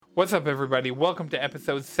What's up, everybody? Welcome to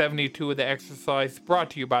episode 72 of The Exercise,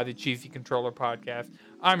 brought to you by the Cheesy Controller Podcast.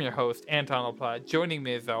 I'm your host, Anton LaPlatte. Joining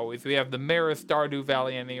me, as always, we have the mayor of Stardew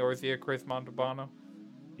Valley and Eorzea, Chris Montalbano.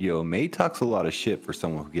 Yo, May talks a lot of shit for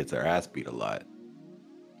someone who gets their ass beat a lot.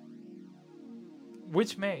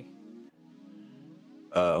 Which May?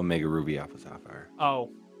 Omega Ruby Alpha Sapphire.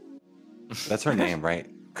 Oh. That's her name, right?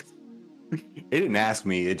 It didn't ask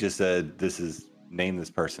me. It just said, name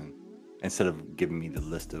this person. Instead of giving me the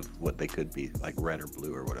list of what they could be, like red or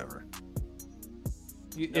blue or whatever.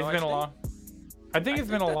 It's been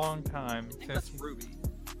a long time. That's Ruby.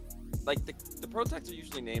 Like, the Protects are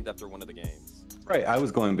usually named after one of the games. Right, I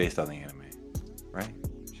was going based on the anime. Right?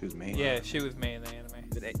 She was May. Yeah, she was May in the anime.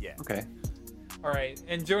 Yeah. Okay. All right,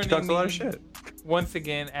 and joining She talks me a lot of shit. once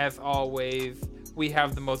again, as always, we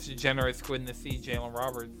have the most degenerate squid in the sea, Jalen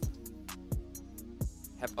Roberts.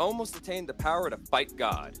 Have almost attained the power to fight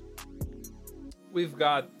God. We've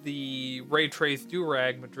got the Ray Trace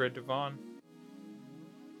Durag, Madrid Devon.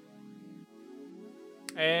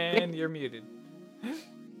 And you're muted.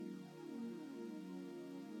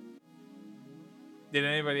 Did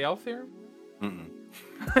anybody else hear him?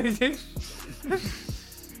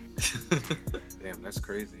 Damn, that's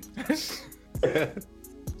crazy.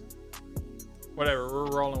 Whatever, we're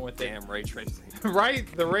rolling with Damn ray tracing. Right,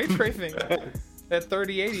 the ray tracing. That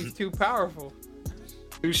 3080 is too powerful.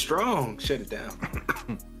 Too strong. Shut it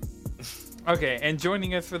down. Okay, and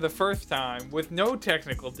joining us for the first time with no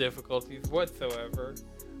technical difficulties whatsoever,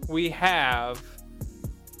 we have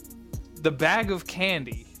the bag of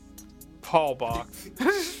candy, Paul Box.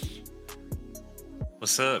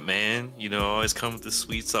 What's up, man? You know, always come with the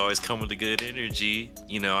sweets, always come with the good energy.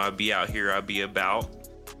 You know, I'll be out here, I'll be about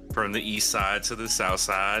from the east side to the south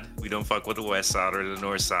side. We don't fuck with the west side or the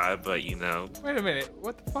north side, but you know. Wait a minute,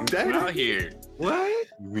 what the fuck? I'm out here. What?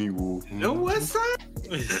 No West side?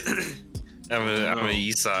 I'm an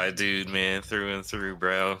east side dude, man, through and through,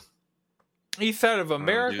 bro. East side of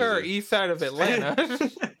America or east side of Atlanta?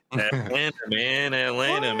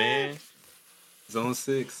 Atlanta, man. Zone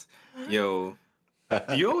 6. Yo,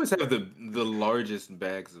 you always have the largest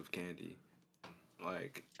bags of candy,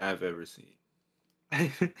 like, I've ever seen.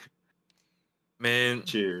 Man.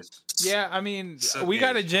 Cheers. Yeah, I mean, So we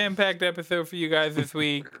got good. a jam-packed episode for you guys this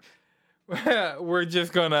week. We're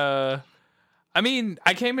just gonna... I mean,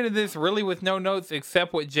 I came into this really with no notes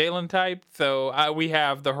except what Jalen typed. So we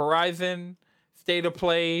have the Horizon State of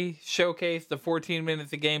Play showcase, the 14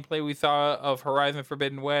 minutes of gameplay we saw of Horizon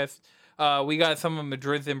Forbidden West. We got some of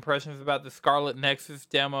Madrid's impressions about the Scarlet Nexus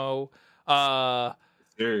demo.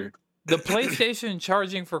 Sure. The PlayStation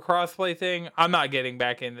charging for crossplay thing, I'm not getting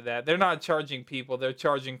back into that. They're not charging people, they're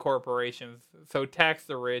charging corporations. So tax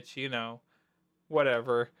the rich, you know,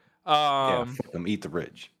 whatever. Yeah, fuck them, eat the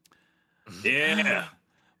rich. Yeah.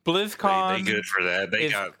 BlizzCon. They good for that. They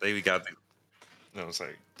is- got the. No,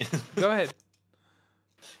 sorry. Go ahead.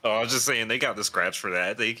 Oh, I was just saying they got the scratch for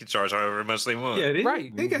that. They can charge however much they want. Yeah,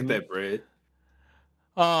 Right. They got that bread.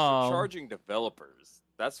 Charging developers.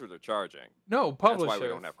 That's who they're charging. No, That's publishers. why we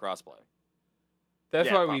don't have crossplay. That's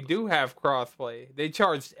Yeah, why we do have crossplay. They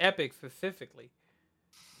charged Epic specifically.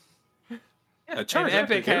 Yeah, And charge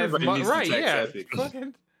Epic has Everybody needs to right, tax yeah. Epic.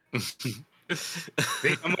 Fucking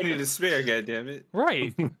They got money to spare, goddammit.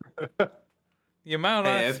 right. The amount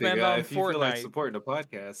I Hey, Epic, spend on if you feel like Fortnite, supporting the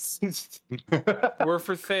podcast, we're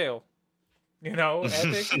for sale. You know,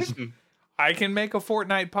 Epic. I can make a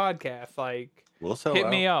Fortnite podcast. Like, We'll sell hit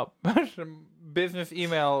out. me up. Business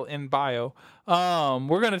email in bio.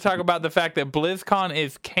 We're gonna talk about the fact that BlizzCon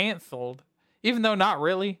is canceled, even though not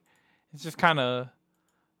really. It's just kind of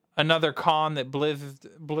another con that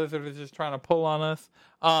Blizzard is just trying to pull on us.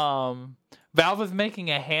 Valve is making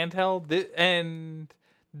a handheld, and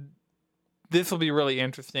this will be really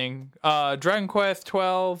interesting. Dragon Quest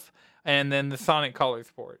 12, and then the Sonic Colors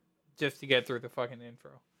port, just to get through the fucking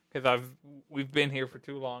intro, because we've been here for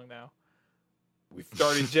too long now. We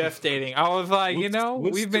started gestating. I was like,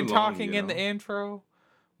 What's we've been too long, talking you in the know? intro,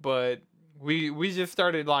 but we just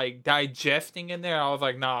started like digesting in there. I was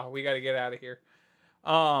like, nah, we got to get out of here.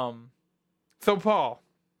 So Paul,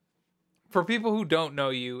 for people who don't know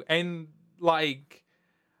you, and like,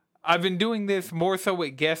 I've been doing this more so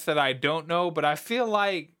with guests that I don't know, but I feel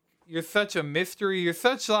like you're such a mystery. You're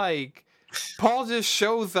such like, Paul just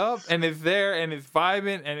shows up and is there and is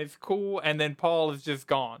vibing and it's cool, and then Paul is just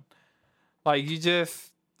gone. Like,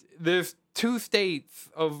 there's two states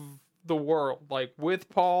of the world, like with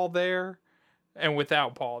Paul there and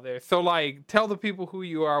without Paul there. So like, tell the people who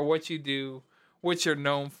you are, what you do, what you're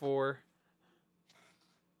known for.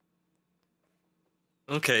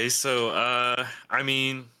 Okay, so I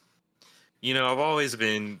mean, I've always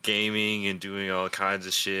been gaming and doing all kinds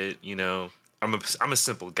of shit. I'm a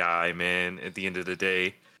simple guy, man. At the end of the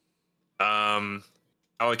day,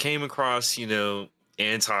 I came across,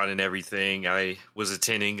 Anton and everything. I was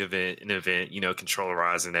attending an event,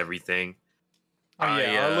 Controllerize and everything. Oh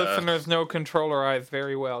yeah, our listeners know Controllerize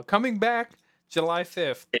very well. Coming back July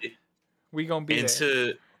 5th. We gonna be and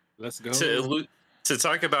there. Let's go. To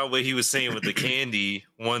talk about what he was saying with the candy,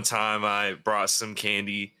 one time I brought some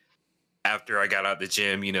candy after I got out the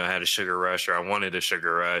gym. I had a sugar rush, or I wanted a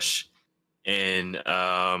sugar rush, and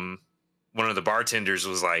one of the bartenders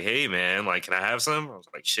was like, "Hey man, like, can I have some?" I was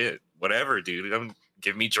like, "Shit, whatever, dude.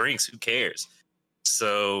 Give me drinks. Who cares?"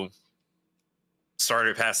 So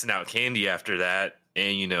started passing out candy after that,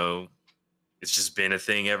 and it's just been a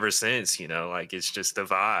thing ever since. Like, it's just a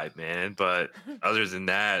vibe, man. But other than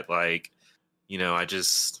that, like, I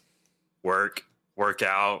just work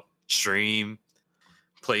out, stream,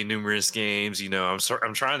 play numerous games.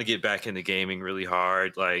 I'm trying to get back into gaming really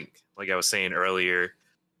hard. Like I was saying earlier,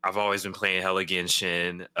 I've always been playing hella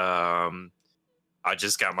Genshin. I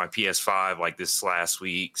just got my PS5 like this last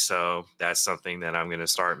week, so that's something that I'm gonna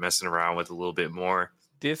start messing around with a little bit more.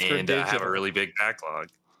 Disc or And digital? have a really big backlog.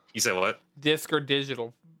 You said what? Disc or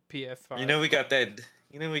digital PS5? We got that.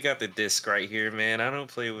 We got the disc right here, man. I don't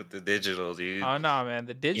play with the digital, dude. Oh no, man!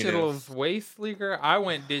 The digital is way sleeker. I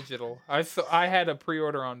went digital. I had a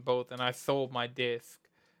pre-order on both, and I sold my disc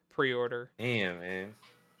pre-order. Damn, man.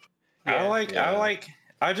 Yeah.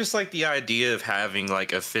 I just like the idea of having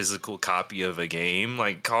like a physical copy of a game.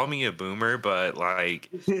 Like, call me a boomer, but like,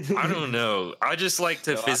 I don't know. I just like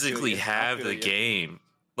to No, I feel physically you. I have feel the you. game.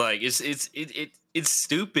 Like, it's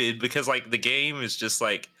stupid because like the game is just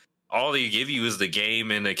like all they give you is the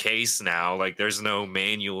game in a case now. Like, there's no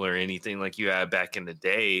manual or anything like you had back in the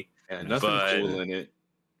day. Yeah, nothing But- cool in it.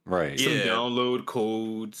 Right. Some Yeah. download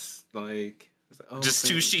codes, like it's like, oh, Just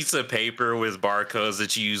two thanks. sheets of paper with barcodes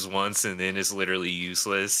that you use once and then it's literally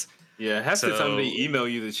useless. Yeah, half the time they So- email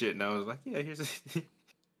you the shit, and I was like, yeah,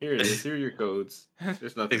 here it is. Here are your codes.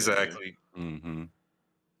 There's nothing. in there. Exactly. Mm-hmm.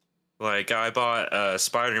 Like, I bought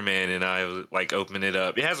Spider-Man and I like opened it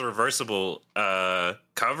up. It has a reversible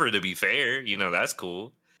cover, to be fair. That's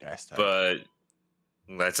cool. That's tight. But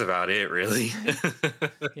that's about it, really.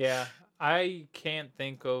 Yeah, I can't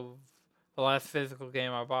think of the last physical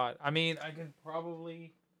game I bought. I mean, I could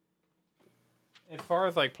probably, as far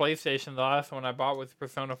as like PlayStation, the last one I bought was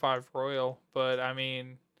Persona 5 Royal. But I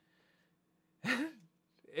mean,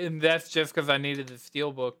 and that's just because I needed the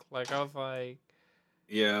steelbook. Like, I was like,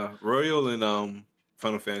 Yeah, Royal and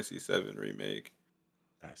Final Fantasy VII remake.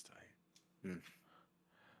 That's tight.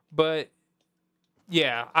 but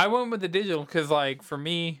yeah, I went with the digital because, like, for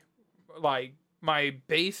me, like, my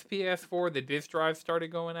base PS4, the disc drive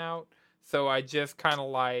started going out. So I just kind of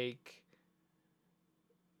like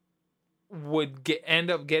would end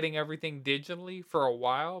up getting everything digitally for a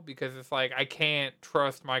while because it's like I can't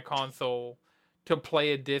trust my console to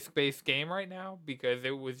play a disc-based game right now because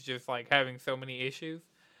it was just like having so many issues.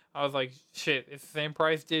 I was like, shit, it's the same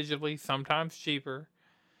price digitally, sometimes cheaper.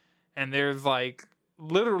 And there's like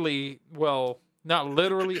literally, well, not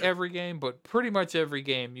literally every game, but pretty much every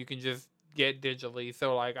game you can just get digitally.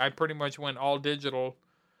 So like I pretty much went all digital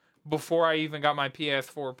before I even got my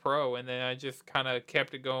PS4 Pro, and then I just kind of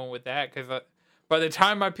kept it going with that because by the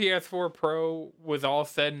time my PS4 Pro was all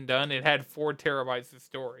said and done, it had 4 terabytes of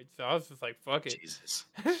storage. So I was just like, fuck it. Jesus.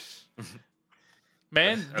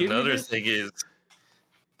 Man, give me Another this. thing is,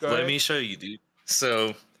 Go let ahead. me show you, dude.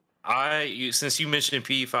 So, since you mentioned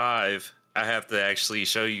P5, I have to actually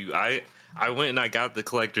show you. I went and I got the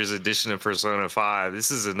collector's edition of Persona 5.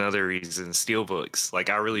 This is another reason, steelbooks. Like,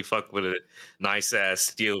 I really fuck with a nice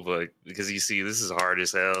ass steelbook because you see, this is hard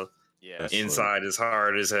as hell. Yeah. That's Inside is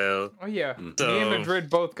hard as hell. Oh yeah, Mm. me and So, Madrid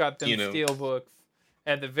both got them you know. steel books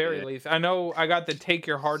at the very Yeah. least. I know I got the Take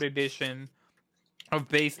Your Heart edition of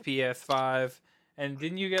base PS5, and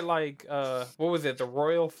didn't you get like what was it, the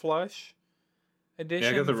Royal Flush Yeah,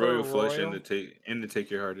 edition? I got the for Royal Flush Royal? and the Take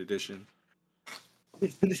Your Heart edition.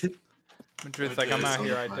 Madrid's like, I'm out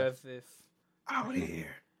here, I does this. Out of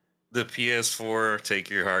here. The PS4, Take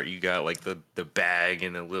Your Heart, you got like the bag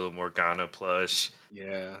and the little Morgana plush.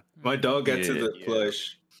 Yeah, my dog got to Yeah. the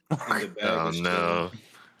plush. And the bag Oh is no.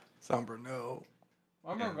 Sombra, no.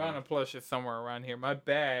 My Morgana plush is somewhere around here. My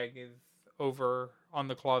bag is over on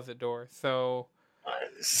the closet door. So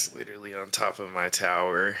It's literally on top of my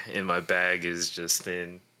tower, and my bag is just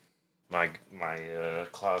in my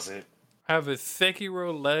closet. I have a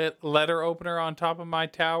Sekiro letter opener on top of my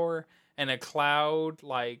tower and a cloud,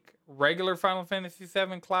 like regular Final Fantasy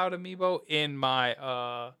VII cloud amiibo in my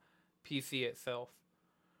PC itself.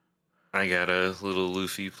 I got a little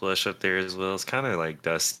Luffy plush up there as well. It's kind of like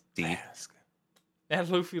dusty. Mask. That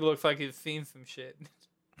Luffy looks like he's seen some shit.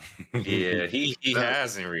 Yeah, he That-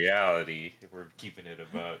 has in reality. If we're keeping it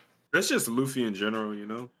about. That's just Luffy in general, you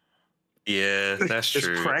know. Yeah, that's Just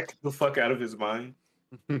true. crack the fuck out of his mind.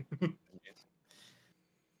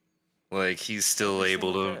 Like he's still Every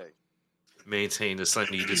able single to day. maintain a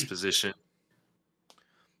sunny disposition.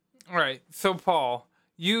 All right, so Paul,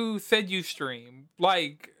 you said you stream.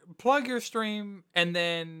 Like, plug your stream and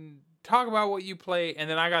then talk about what you play, and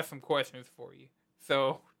then I got some questions for you.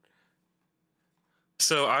 So,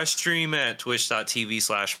 So I stream at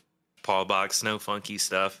twitch.tv/PaulBox. No funky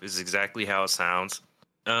stuff is exactly how it sounds.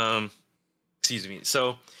 Excuse me.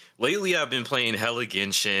 So lately I've been playing hella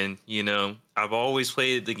Genshin. You know, I've always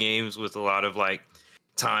played the games with a lot of like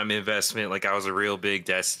time investment. Like I was a real big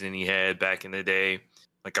Destiny head back in the day.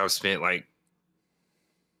 Like I've spent like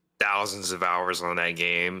thousands of hours on that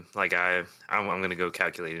game. Like I'm gonna go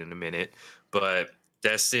calculate it in a minute. But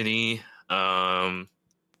Destiny,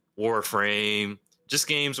 Warframe, just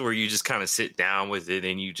games where you just kind of sit down with it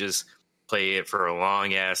and you just play it for a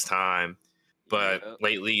long ass time. But Yeah.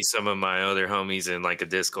 lately, some of my other homies in like a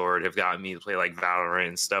Discord have gotten me to play like Valorant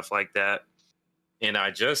and stuff like that. And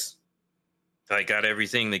I just like got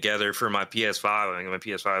everything together for my PS5. I think my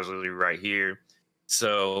PS5 is literally right here.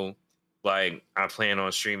 So like I plan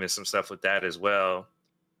on streaming some stuff with that as well.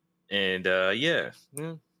 And yeah,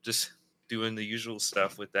 just doing the usual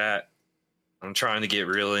stuff with that. I'm trying to get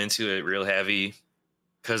real into it, real heavy.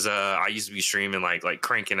 Cause I used to be streaming like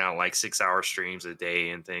cranking out like 6-hour streams a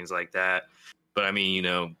day and things like that. But I mean, you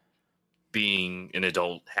know, being an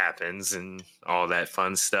adult happens and all that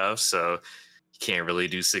fun stuff. So you can't really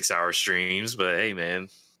do 6-hour streams. But hey, man,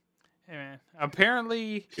 hey man,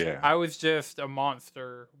 apparently Yeah. I was just a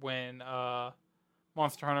monster when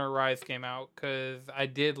Monster Hunter Rise came out because I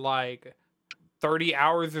did like 30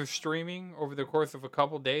 hours of streaming over the course of a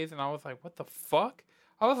couple days, and I was like, what the fuck?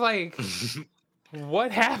 I was like,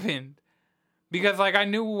 what happened? Because like I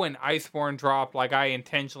knew when Iceborne dropped, like I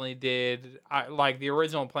intentionally did, like the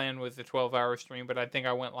original plan was a 12-hour stream, but I think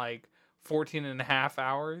I went like 14 and a half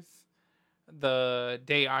hours the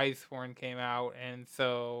day Iceborne came out. And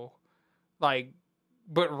so like,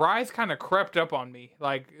 but Rise kind of crept up on me.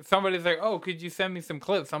 Like somebody's like, oh, could you send me some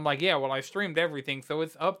clips? I'm like, yeah, well, I streamed everything, so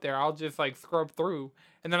it's up there. I'll just like scrub through.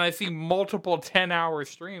 And then I see multiple 10-hour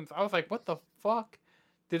streams. I was like, what the fuck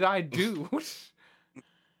did I do?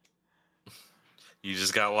 you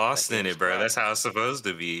just got lost That in game's it, bro. crap. That's how it's supposed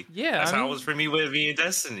to be. Yeah, That's I how mean- it was for me with me and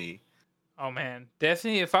Destiny. Oh man,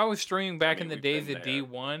 Destiny. If I was streaming back mean, in the we've days been of there.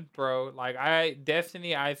 D1, bro, like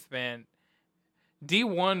Destiny, I spent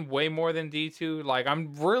D1 way more than D2. Like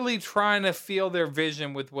I'm really trying to feel their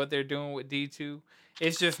vision with what they're doing with D2.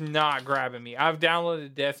 It's just not grabbing me. I've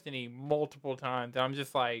downloaded Destiny multiple times, and I'm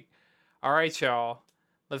just like, all right, y'all,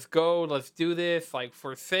 let's go, let's do this. Like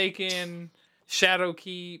Forsaken,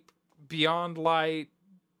 Shadowkeep, Beyond Light.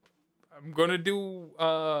 I'm gonna do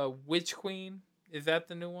Witch Queen. Is that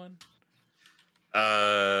the new one?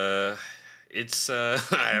 It's I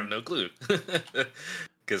have no clue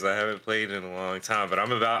because I haven't played in a long time. But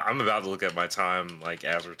I'm about to look at my time like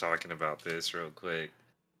as we're talking about this real quick.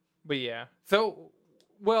 But yeah, so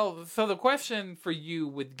the question for you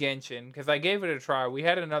with Genshin, because I gave it a try. We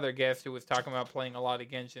had another guest who was talking about playing a lot of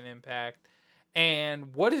Genshin Impact,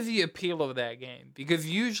 and what is the appeal of that game? Because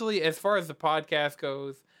usually, as far as the podcast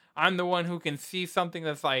goes, I'm the one who can see something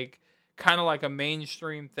that's like kind of like a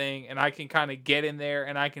mainstream thing, and I can kind of get in there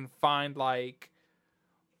and I can find like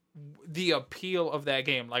the appeal of that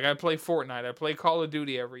game. Like I play Fortnite, I play Call of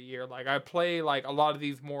Duty every year. Like I play like a lot of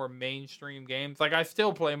these more mainstream games. Like I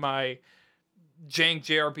still play my jank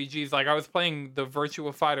JRPGs. Like I was playing the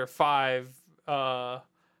Virtua Fighter 5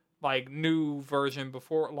 like new version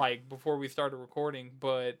before we started recording.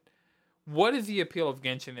 But what is the appeal of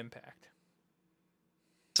Genshin Impact?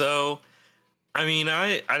 So, I mean,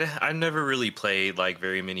 I never really played like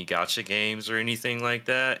very many gacha games or anything like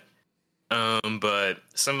that. But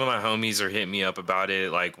some of my homies are hitting me up about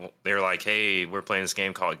it. Like they're like, "Hey, we're playing this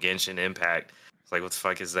game called Genshin Impact." It's like, what the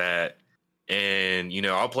fuck is that? And you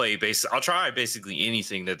know, I'll try basically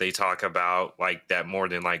anything that they talk about, like that more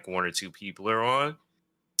than like one or two people are on.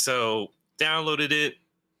 So downloaded it.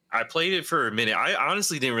 I played it for a minute. I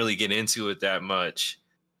honestly didn't really get into it that much,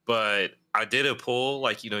 but I did a pull,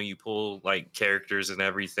 like, you know, you pull like characters and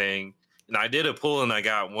everything. And I did a pull and I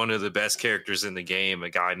got one of the best characters in the game, a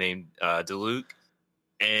guy named Diluc.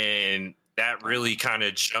 And that really kind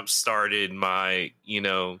of jump started my, you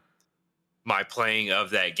know, my playing of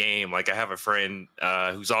that game. Like I have a friend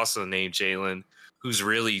who's also named Jalen who's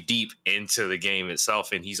really deep into the game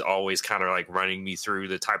itself, and he's always kind of like running me through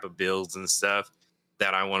the type of builds and stuff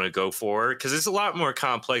that I want to go for, because it's a lot more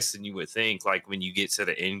complex than you would think. Like when you get to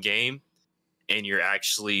the end game and you're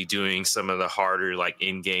actually doing some of the harder like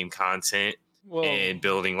in-game content Well, and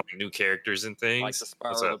building like new characters and things. Like the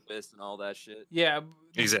What's Spiral up? Abyss and all that shit. yeah,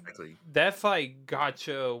 Exactly. that's like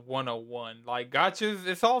Gotcha 101. Like Gotcha's,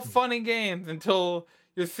 it's all fun and games until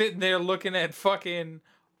you're sitting there looking at fucking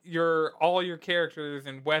all your characters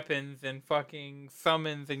and weapons and fucking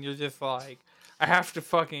summons, and you're just like, I have to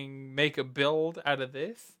fucking make a build out of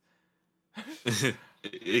this.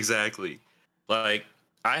 Exactly. Like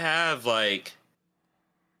I have like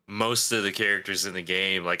most of the characters in the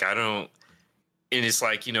game. Like I don't, and it's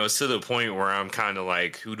like, you know, it's to the point where I'm kind of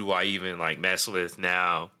like, who do I even like mess with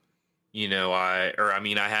now? You know, I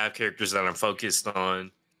have characters that I'm focused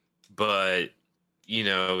on, but you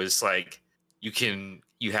know, it's like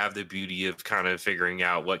you have the beauty of kind of figuring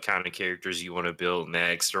out what kind of characters you want to build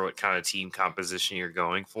next or what kind of team composition you're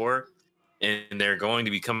going for. And they're going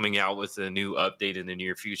to be coming out with a new update in the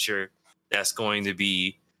near future that's going to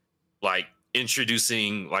be like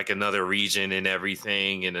introducing like another region and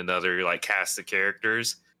everything and another like cast of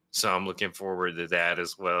characters. So I'm looking forward to that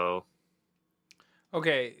as well.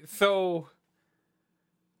 Okay, so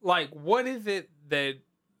like, what is it that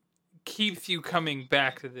keeps you coming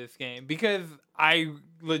back to this game? Because I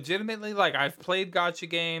legitimately, like, I've played gotcha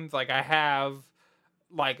games. Like, I have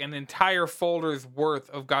like an entire folder's worth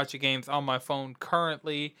of gotcha games on my phone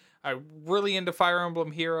currently. I'm really into Fire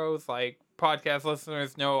Emblem Heroes. Like, podcast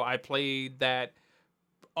listeners know I played that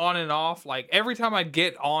on and off. Like, every time I'd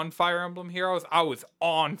get on Fire Emblem Heroes, I was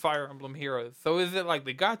on Fire Emblem Heroes. So is it like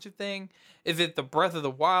the gotcha thing? Is it the Breath of the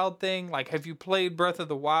Wild thing? Like, have you played Breath of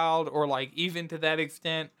the Wild, or like even to that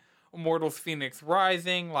extent Immortals Phoenix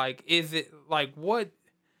Rising? Like, is it like what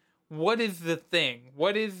is the thing?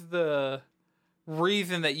 What is the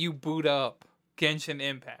reason that you boot up Genshin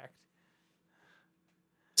Impact?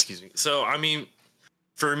 Excuse me. So I mean,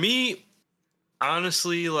 for me,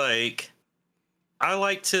 honestly, like I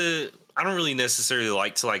don't really necessarily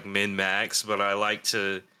like to like min max, but I like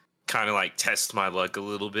to kind of like test my luck a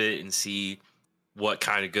little bit and see what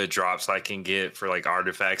kind of good drops I can get for like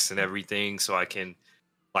artifacts and everything, so I can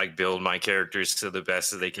like build my characters to the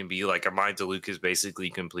best that they can be. Like my Diluc is basically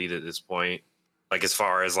complete at this point. Like as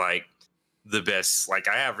far as like the best, like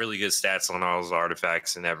I have really good stats on all those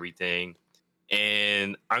artifacts and everything.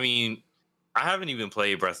 And I mean, I haven't even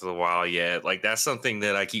played Breath of the Wild yet. Like that's something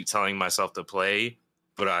that I keep telling myself to play,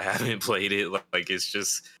 but I haven't played it. Like it's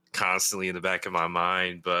just constantly in the back of my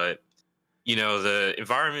mind. But you know, the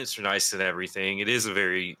environments are nice and everything. It is a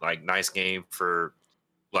very like nice game for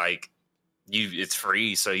like it's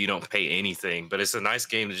free, so you don't pay anything, but it's a nice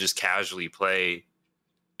game to just casually play.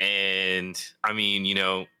 And I mean, you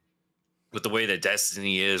know, with the way that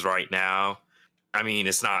Destiny is right now, I mean,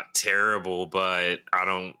 it's not terrible, but I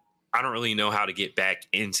don't really know how to get back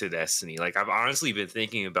into Destiny. Like I've honestly been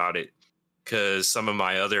thinking about it because some of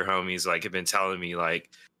my other homies like have been telling me like,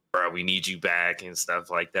 bro, we need you back and stuff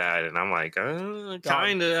like that. And I'm like,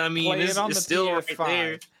 kind of. I mean, it's still right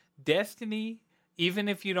there. Destiny, even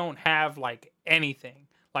if you don't have like anything,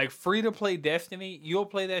 like free to play Destiny, you'll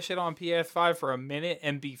play that shit on PS5 for a minute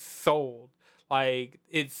and be sold. Like,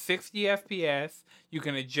 it's 60 FPS. You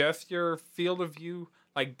can adjust your field of view.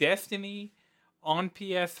 Like, Destiny on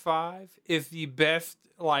PS5 is the best,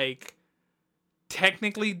 like,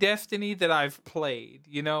 technically Destiny that I've played.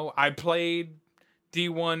 You know, I played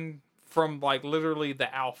D1 from, like, literally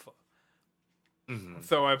the alpha. Mm-hmm.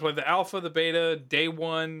 So I played the alpha, the beta, day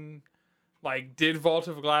one, like, did Vault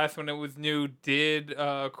of Glass when it was new, did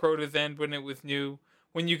Crota's End when it was new,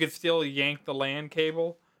 when you could still yank the LAN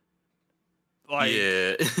cable. Like,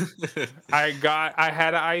 yeah. I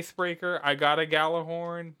had an icebreaker, I got a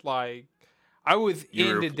Galahorn, like, I was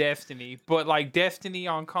into Destiny, but, like, Destiny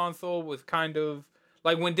on console was kind of,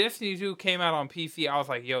 like, when Destiny 2 came out on PC, I was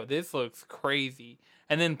like, yo, this looks crazy.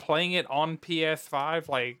 And then playing it on PS5,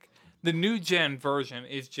 like, the new gen version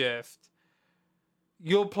is just,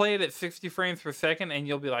 you'll play it at 60 frames per second, and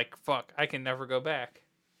you'll be like, fuck, I can never go back.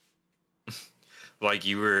 Like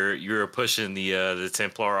you were pushing the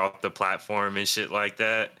Templar off the platform and shit like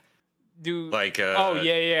that. Dude, like oh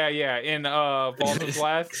yeah. In Vault of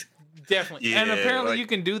Glass, definitely. Yeah, and apparently like... you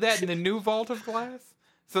can do that in the new Vault of Glass.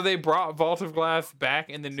 So they brought Vault of Glass back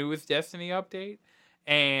in the newest Destiny update,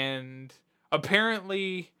 and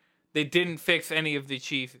apparently they didn't fix any of the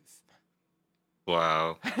cheeses.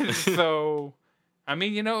 Wow. So, I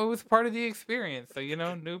mean, you know, it was part of the experience. So, you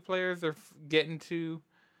know, new players are getting to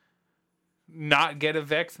not get a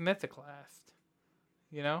Vex Mythoclast.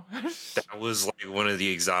 you know? That was like one of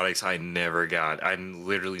the exotics I never got. I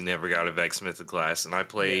literally never got a Vex Mythic Glass, and I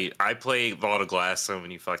played Vault of Glass so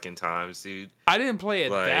many fucking times, dude. I didn't play it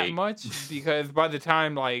that Like- much because by the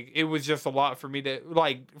time like it was just a lot for me to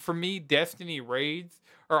like. For me, Destiny raids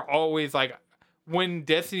are always like when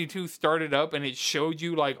Destiny 2 started up and it showed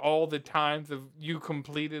you like all the times of you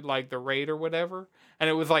completed like the raid or whatever, and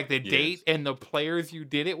it was like the date and the players you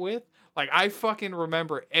did it with. Like I fucking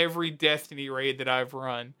remember every Destiny raid that I've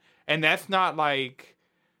run, and that's not like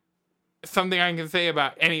something I can say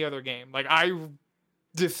about any other game. Like I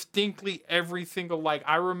distinctly every single like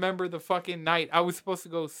I remember the fucking night I was supposed to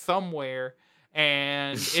go somewhere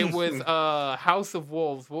and it was House of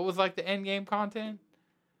Wolves. What was like the end game content?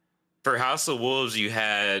 For House of Wolves, you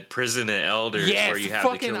had Prison and Elders, Yes, where you had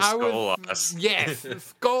fucking to kill Skolas. Yes,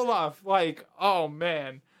 Skolas. Like, oh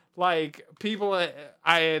man. Like people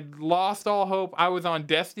I had lost all hope. I was on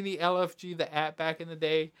Destiny LFG, the app back in the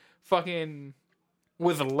day. Fucking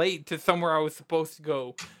was late to somewhere I was supposed to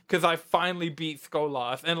go because I finally beat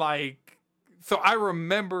Skolas. And like, so I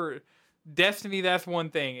remember Destiny. That's one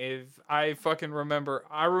thing is I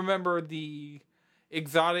remember the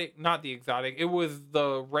exotic, not the exotic. It was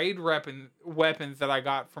the raid weapons that I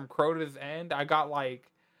got from Crota's End. I got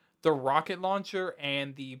like the rocket launcher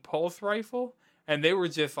and the pulse rifle, and they were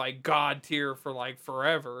just like god tier for like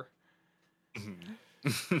forever.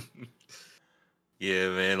 Yeah,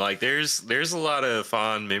 man. Like there's a lot of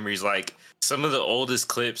fond memories. Like some of the oldest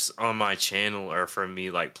clips on my channel are from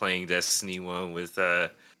me like playing Destiny 1 with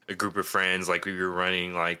a group of friends. Like we were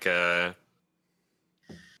running like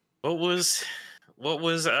what was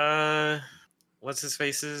what's his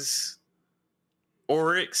face's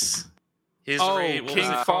Oryx? His raid, what was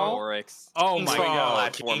King's it? Fall? Oryx. Oh King's my Fall,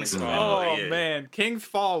 god. King's Platforming Fall, Oh yeah. man, King's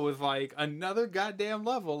Fall was like another goddamn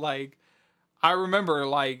level. Like I remember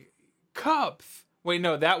like Cups. Wait,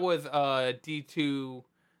 no, that was D2.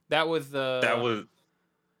 That was the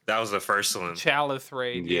That was the first one. Chalice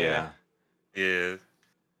raid. Yeah. Yeah.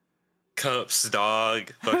 Cups,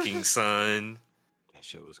 dog, fucking sun, That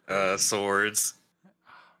shit was crazy. swords.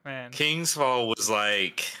 Man. King's Fall was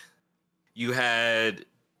like you had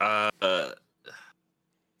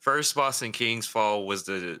first boss in King's Fall was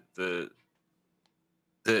that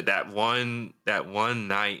one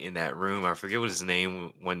night in that room. I forget what his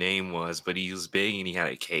name was, but he was big and he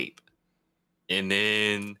had a cape. And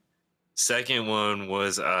then second one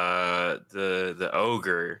was the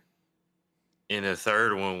ogre. And the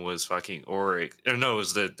third one was fucking Oryx. Or no, it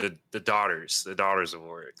was the daughters of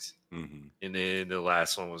Oryx. Mm-hmm. And then the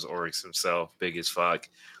last one was Oryx himself, big as fuck.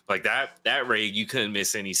 Like that raid, you couldn't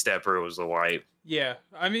miss any stepper. It was the wipe. Yeah.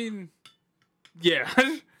 I mean, yeah.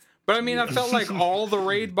 But I mean, I felt like all the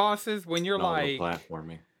raid bosses, when you're like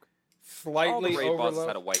platforming. All slightly the raid bosses overloaded.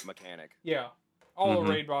 had a white mechanic. Yeah. All Mhm.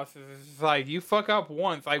 the raid bosses is just like you fuck up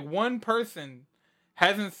once. Like one person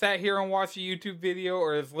hasn't sat here and watched a YouTube video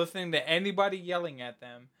or is listening to anybody yelling at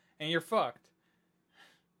them, and you're fucked.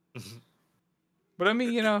 But I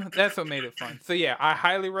mean, you know, that's what made it fun. So yeah, I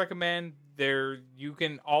highly recommend you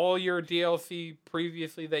can all your DLC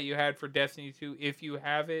previously that you had for Destiny 2, if you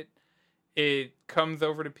have it, it comes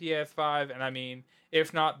over to PS5, and I mean,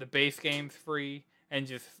 if not, the base game's free, and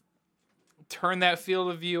just turn that field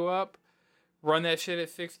of view up, run that shit at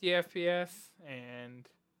 60 FPS, and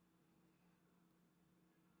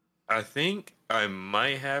I think I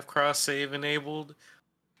might have cross save enabled.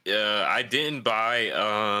 I didn't buy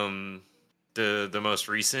the most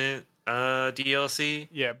recent DLC,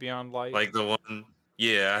 yeah, Beyond Light. like the one.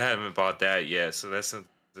 Yeah, I haven't bought that yet, so that's something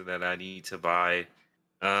that I need to buy.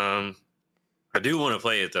 I do want to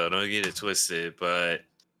play it though. Don't get it twisted, but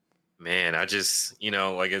man, I just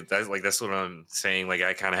that's what I'm saying. Like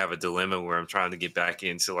I kind of have a dilemma where I'm trying to get back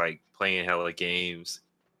into like playing hella games.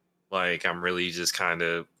 Like I'm really just kind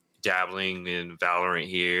of dabbling in Valorant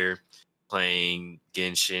here, playing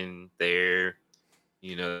Genshin there.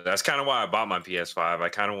 You know, that's kind of why I bought my PS5. I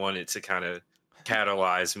kind of wanted to kind of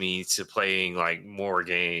catalyze me to playing like more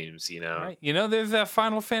games, you know. Right. You know, there's that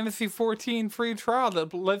Final Fantasy 14 free trial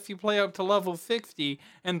that lets you play up to level 60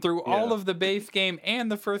 and through all Yeah. of the base game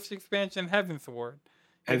and the first expansion, Heavensward.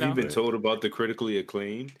 Have know? you been told about the critically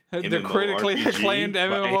acclaimed? The critically acclaimed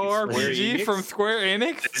MMORPG from Square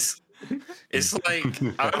Enix. It's like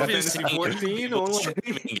I've been Fantasy seeing 14 people online.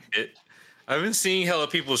 streaming it. I've been seeing hella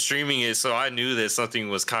people streaming it, so I knew that something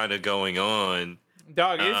was kind of going on.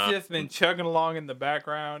 Dog, it's just been chugging along in the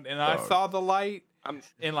background, and I Dog. saw the light I'm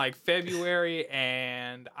in like February,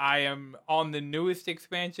 and I am on the newest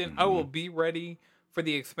expansion. I will be ready for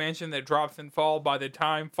the expansion that drops in fall by the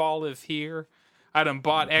time fall is here. I done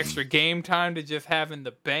bought extra game time to just have in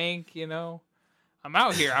the bank, you know. I'm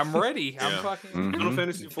out here. I'm ready. I'm Yeah. fucking Final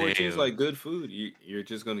Fantasy 14 is Damn. like good food. You're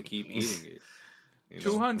just gonna keep eating it. You know?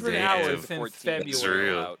 200 Damn. hours The since 14 February. It's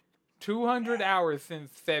real. out. 200 hours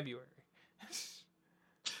since February.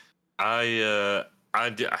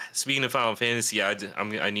 Speaking of Final Fantasy,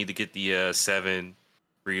 I need to get the 7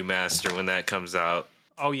 remaster when that comes out,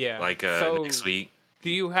 Oh yeah. like so, next week. do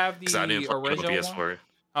you have Because I didn't the play it on the original one? PS4.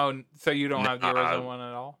 Oh, so you don't have the Nah. original one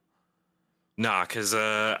at all? Nah, because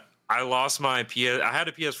I lost my PS. I had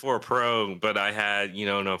a PS4 Pro, but I had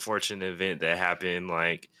an unfortunate event that happened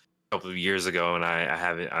like a couple of years ago, and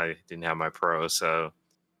I didn't have my Pro, so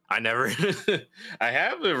I never. I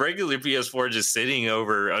have a regular PS4 just sitting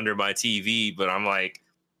over under my TV, but I'm like,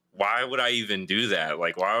 why would I even do that?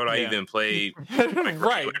 Like, why would I Yeah. even play?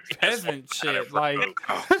 Right, peasant shit. Like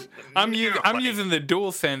I'm using the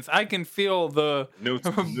DualSense. I can feel the No,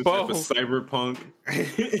 type of Both. cyberpunk.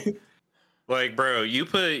 Like, bro, you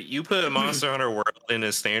put Monster Hunter World in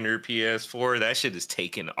a standard PS4, that shit is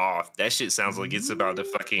taken off. That shit sounds like it's about to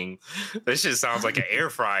fucking. That shit sounds like an air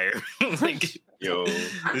fryer. Like, Yo,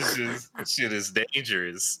 this shit is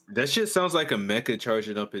dangerous. that shit sounds like a mecha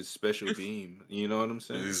charging up his special beam. You know what I'm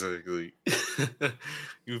saying? Exactly.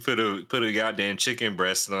 You put a goddamn chicken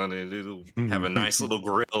breast on it, it'll have a nice little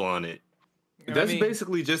grill on it. That's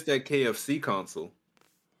basically just that KFC console.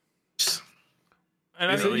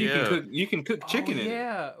 And I You know, mean, Really? you can cook chicken in it.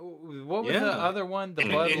 yeah. What was Yeah. the other one? The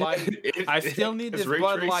And Bud Light. I still need It's this ray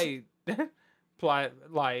Bud tracing. Light,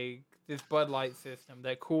 like this Bud Light system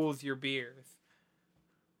that cools your beers.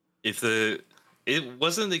 It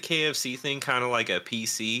wasn't the KFC thing kind of like a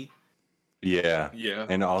PC. Yeah. Yeah.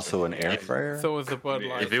 And also an air fryer. So was the Bud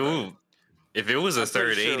Yeah. Light. If it was a I'm pretty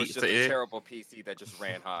sure it 3080, was just a terrible PC that just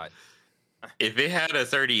ran hot. if it had a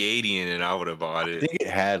 3080 in it, I would have bought I it. think it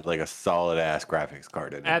had like a solid ass graphics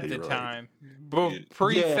card in it. At that the you were like- time, Yeah.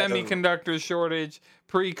 pre semiconductor shortage,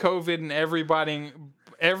 pre COVID, and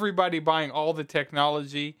everybody buying all the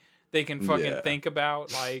technology they can fucking Yeah. think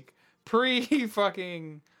about, like pre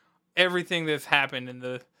fucking everything that's happened in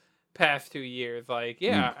the past 2 years. Like,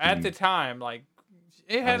 yeah, at the time, like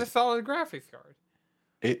it had a solid graphics card.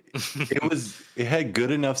 It had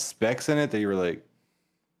good enough specs in it that you were like,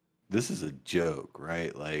 this is a joke,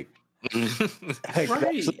 right? Like, I could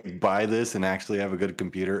actually buy this and actually have a good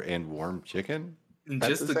computer and warm chicken.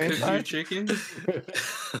 Just the to same cook your time? chicken?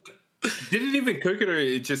 Did it even cook it, or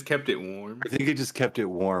it just kept it warm? I think it just kept it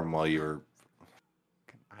warm while you were.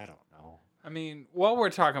 I don't know. I mean, while we're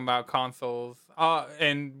talking about consoles,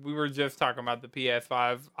 and we were just talking about the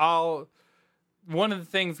PS5, one of the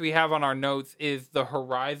things we have on our notes is the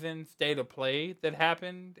Horizon State of Play that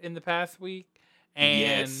happened in the past week, and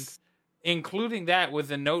Yes. including that was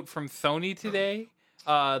a note from Sony today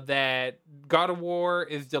that God of War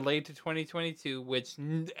is delayed to 2022, which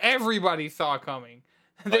everybody saw coming.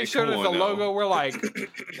 They Like, showed come us a on now. logo. We're like,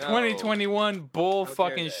 2021 bull How dare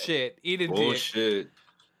fucking they. shit. Eat a dick. Bullshit.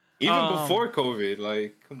 Even Um, before COVID,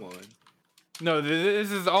 like, come on. No,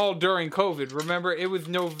 this is all during COVID. Remember, it was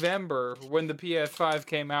November when the PS5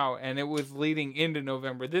 came out, and it was leading into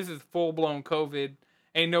November. This is full blown COVID.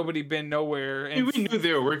 Ain't nobody been nowhere. I mean, And we knew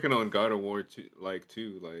they were working on God of War too,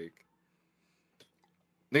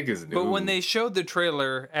 niggas knew. but when they showed the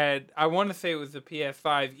trailer at, I want to say it was the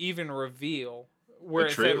PS5 even reveal where The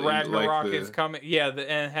it said trailer, like Ragnarok the- is coming. Yeah,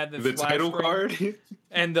 and had the this title card,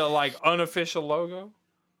 and the like unofficial logo.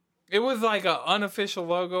 It was like a unofficial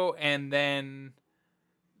logo and then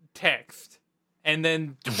text. And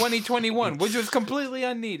then 2021, which was completely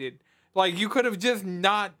unneeded. Like you could have just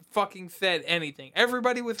not fucking said anything.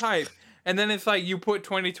 Everybody was hyped. And then it's like you put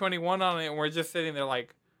 2021 on it and we're just sitting there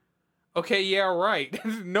like, okay, yeah, right.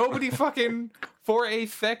 Nobody fucking for a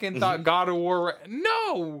second thought God of War.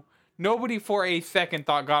 No! Nobody for a second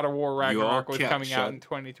thought God of War Ragnarok was cap coming out shut. in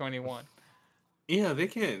 2021. yeah, they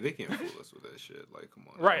can't fool us with that shit. Like, come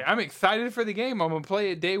on. Right, I'm excited for the game. I'm gonna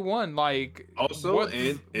play it day one. Like, Also, what-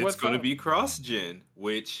 and it's what's gonna up? be cross-gen,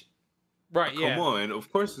 which right. come Yeah. on,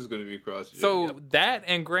 of course it's gonna be cross-gen. So that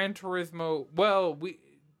and Gran Turismo. Well,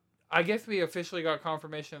 I guess we officially got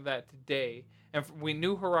confirmation of that today, and we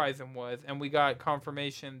knew Horizon was, and we got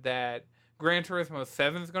confirmation that Gran Turismo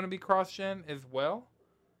 7 is going to be cross-gen as well.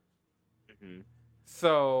 Mhm.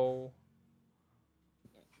 So,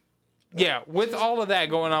 yeah, with all of that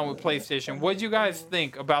going on with PlayStation, what do you guys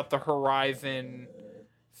think about the Horizon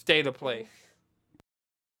State of Play?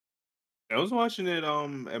 I was watching it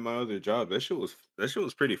at my other job. That shit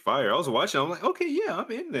was pretty fire. I was watching. I'm like, okay, yeah, I'm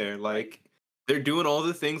in there. Like, they're doing all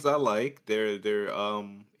the things I like. They're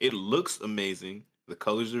it looks amazing. The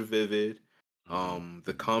colors are vivid.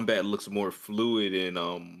 The combat looks more fluid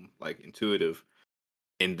and like intuitive.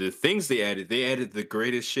 And the things they added the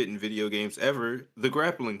greatest shit in video games ever, the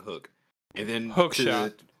grappling hook. And then Hook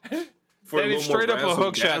shot. For That a is little more straight up a razzle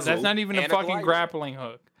hook shot. That's dazzle. not even a And a fucking glider. grappling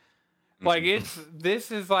hook. Like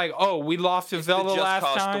this is like, oh, we lost to It's the Zelda Just last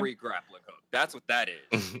Cause time. 3 grappling hook. That's what that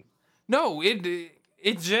is. No,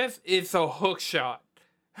 it's a hook shot.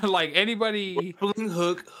 Like anybody. Grappling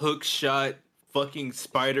hook shot, fucking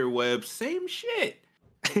spider web, same shit.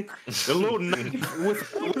 The little knife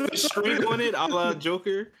with a string on it, a la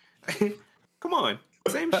Joker. Come on,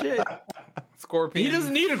 same shit. Scorpion. He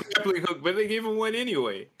doesn't need a grappling hook, but they gave him one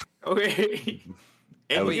anyway. Okay.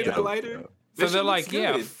 That And was we get a dope, glider. though. So That they're shit like, looks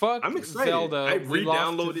yeah, good. fuck I'm excited. Zelda. I We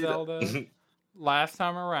lost to re-downloaded Zelda last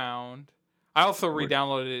time around. I also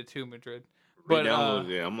re-downloaded it too, Madrid. But Re-downloaded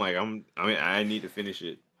it. I'm like, I need to finish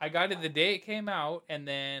it. I got it the day it came out, and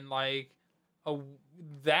then like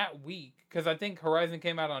that week, because I think Horizon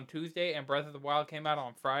came out on Tuesday and Breath of the Wild came out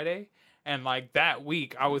on Friday, and like that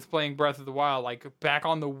week I was playing Breath of the Wild like back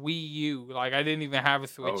on the Wii U. Like I didn't even have a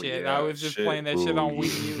Switch Oh, yet. yeah, I was just shit. playing that shit on Ooh,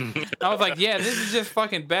 Wii U. I was like, yeah, this is just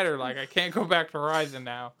fucking better. Like I can't go back to Horizon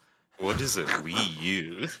now. What is a Wii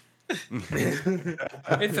U?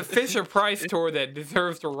 It's a Fisher Price tour that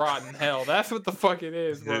deserves to rot in hell. That's what the fuck it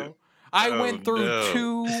is, bro. I Oh, went through no.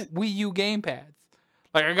 2 Wii U gamepads.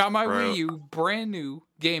 Like I got my Bro. Wii U brand new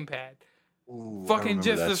gamepad. Ooh, I Fucking remember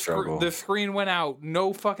just that struggle. the screen went out.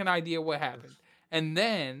 No fucking idea what happened. And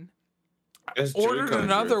then That's ordered Joy-Con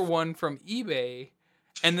another drift. one from eBay,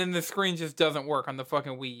 and then the screen just doesn't work on the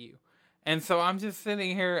fucking Wii U. And so I'm just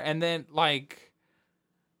sitting here, and then like,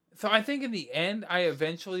 so I think in the end, I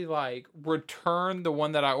eventually like returned the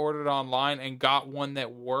one that I ordered online and got one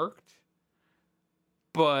that worked.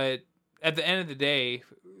 But at the end of the day,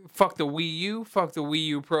 fuck the Wii U, fuck the Wii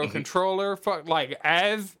U Pro controller, fuck like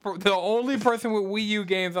the only person with Wii U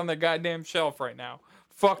games on the goddamn shelf right now.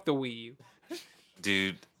 Fuck the Wii U.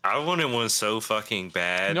 Dude, I wanted one so fucking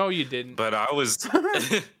bad. No, you didn't. But I was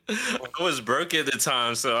I was broke at the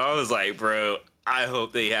time, so I was like, bro, I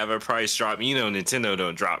hope they have a price drop. You know, Nintendo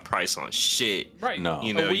don't drop price on shit. Right. No.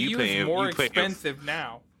 You A know, Wii you U paying is more you paying expensive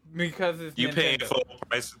now because it's you paying Nintendo. full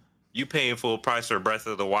price. You paying full price for Breath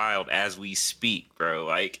of the Wild as we speak, bro.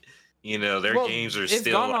 Like, you know, their Well, games are it's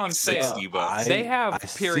still gone like on sale. $60. They have I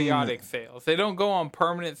seen- periodic sales. They don't go on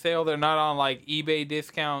permanent sale. They're not on like eBay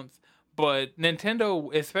discounts. But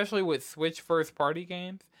Nintendo, especially with Switch first party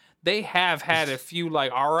games, they have had a few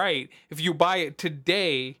like, all right, if you buy it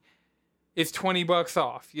today, it's $20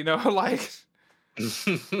 off. You know, like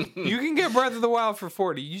you can get Breath of the Wild for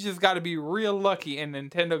 $40. You just got to be real lucky, and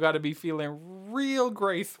Nintendo got to be feeling real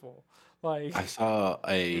graceful. Like I saw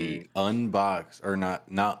a unboxed or not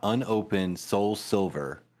unopened Soul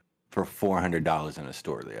Silver for $400 in a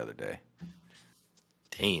store the other day.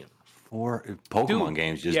 Damn. Pokemon Dude,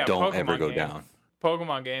 games just yeah, don't Pokemon ever go games. down.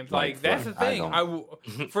 Pokemon games. Like, Like that's the fuck, I thing.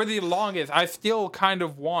 don't- For the longest, I still kind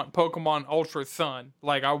of want Pokemon Ultra Sun.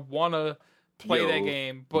 Like I want to play that Yo,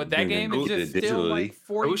 game, but that you can game go is to just still like digitally.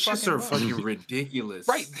 40 Those shits fucking are bucks. fucking ridiculous.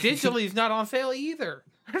 Right, digitally is not on sale either.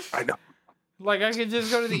 I know. Like I could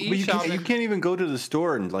just go to the But you eShop. can't even go to the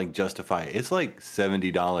store and like justify it. It's like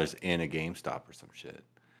 $70 in a GameStop or some shit.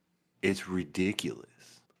 It's ridiculous.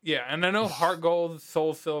 Yeah, and I know Heart Gold,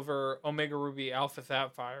 Soul Silver, Omega Ruby, Alpha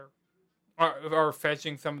Sapphire are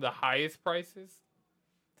fetching some of the highest prices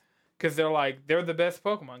because they're the best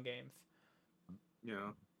Pokemon games.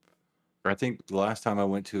 Yeah. I think the last time I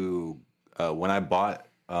went to when I bought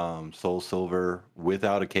Soul Silver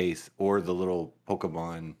without a case or the little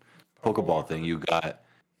Pokeball thing you got,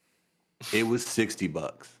 it was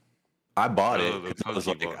 $60. I bought Oh, it the 'cause I was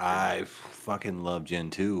like, Pokeball I thing. fucking love Gen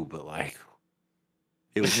 2, but like,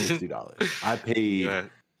 it was $60. I paid Yeah.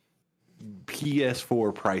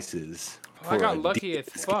 PS4 prices. I got a lucky as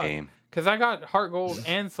DS fuck. game. Because I got Heart Gold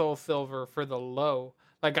and Soul Silver for the low.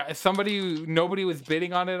 Like nobody was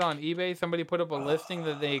bidding on it on eBay. Somebody put up a listing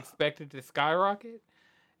that they expected to skyrocket,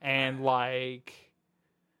 and like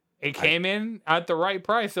it came in at the right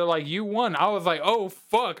price. They're like, "You won." I was like, "Oh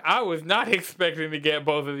fuck!" I was not expecting to get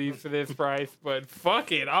both of these for this price, but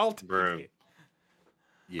fuck it, I'll take Bro. it.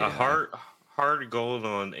 Yeah, A heart gold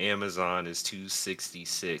on Amazon is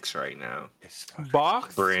 $266 right now. it's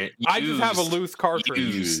Box. Brent, I just have a used. loose cartridge.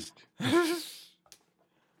 Used.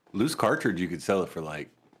 loose cartridge. You could sell it for like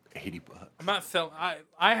 $80. I'm not selling.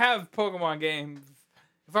 I have Pokemon games.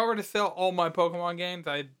 If I were to sell all my Pokemon games,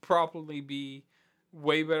 I'd probably be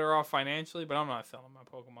way better off financially. But I'm not selling my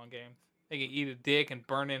Pokemon games. They can eat a dick and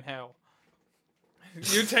burn in hell.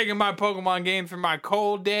 You're taking my Pokemon games from my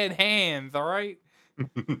cold dead hands. All right.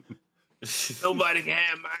 Nobody can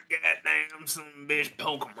have my goddamn some bitch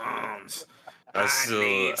Pokemons. I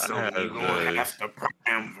still some have you gonna the. have to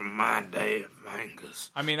program for my day of fingers.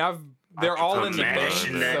 I mean, they're all in the game.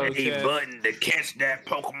 mashing that So A just, button to catch that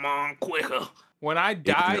Pokemon quicker. when I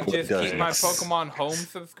die, know it just keep my does. Pokemon Home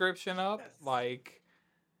subscription up. Like,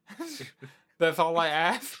 that's all I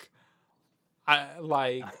ask.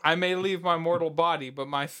 I may leave my mortal body, but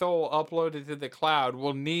my soul uploaded to the cloud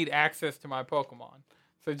will need access to my Pokemon.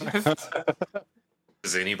 So just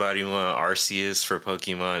Does anybody want Arceus for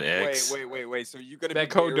Pokemon X? Wait. So you're gonna That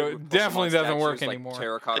be code buried with definitely Pokemon doesn't work statues like anymore.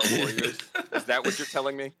 Terracotta Warriors. Is that what you're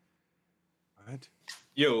telling me? What?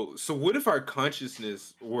 Yo, so what if our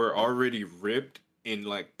consciousness were already ripped and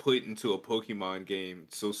like put into a Pokemon game?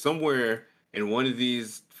 So somewhere in one of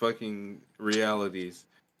these fucking realities,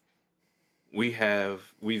 we've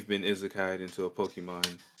been isekai'd into a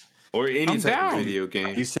Pokemon or any I'm type down. of video Are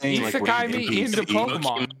game. you saying like Isekai when me into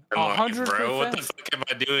Pokemon. Like, bro, what the 100%. fuck am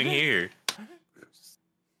I doing here?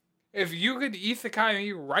 If you could isekai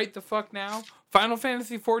me right the fuck now, Final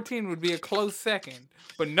Fantasy 14 would be a close second.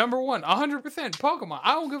 But number one, 100% Pokemon.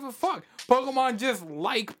 I don't give a fuck. Pokemon just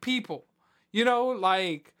like people. You know,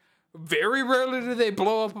 like, very rarely do they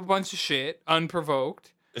blow up a bunch of shit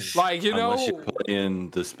unprovoked. Like, you Unless know, you're playing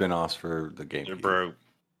the spin-offs for the game. Bro,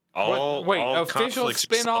 all official conflicts are solved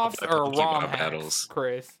spin-offs by or Pokemon ROM hacks, battles.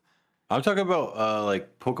 Chris? I'm talking about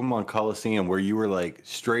like Pokemon Coliseum, where you were like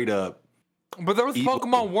straight up. But those Evil.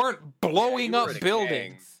 Pokemon weren't blowing you were up in a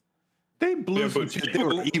buildings. They blew some but shit. They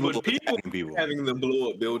were evil but people attacking people. having them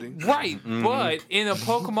blow up buildings. Right, Mhm. but in a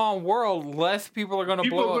Pokemon world, less people are gonna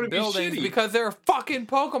People blow are up gonna be buildings shitty. because there are fucking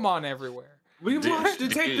Pokemon everywhere. We watched Dude,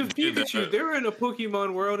 Detective dude, Pikachu. They were in a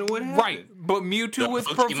Pokemon world, and what happened? Right, but Mewtwo was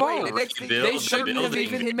Pokemon provoked. The next thing rebuild They the shouldn't have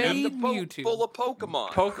building. even made the boat Mewtwo. full of Pokemon.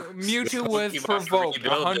 Mewtwo was Pokemon provoked,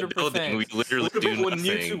 rebuild the building, 100%. We literally What do about when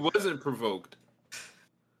nothing. Mewtwo wasn't provoked?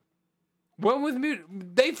 When was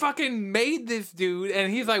Mewtwo? They fucking made this dude,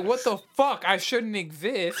 and he's like, "What the fuck? I shouldn't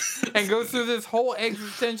exist," and goes through this whole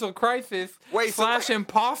existential crisis Wait, so /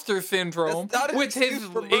 imposter syndrome That's not an with his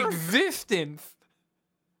excuse for murder. existence.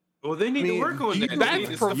 Well, they need I mean, to work on you that. That's They need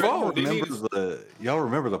to- provoked. they need Remember to- y'all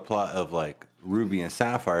remember the plot of like Ruby and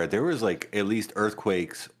Sapphire? There was like at least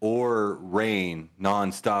earthquakes or rain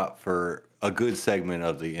nonstop for a good segment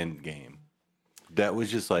of the end game. That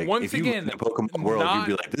was just like Once if you again, in the Pokemon world, not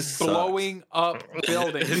you'd be like, "This blowing up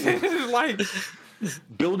buildings." Like, sucks."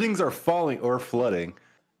 Buildings are falling or flooding.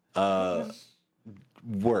 Worse.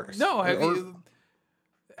 no, have Or- you?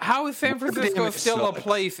 How is San What Francisco damage still a sucks?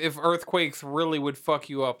 place if earthquakes really would fuck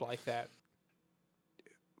you up like that?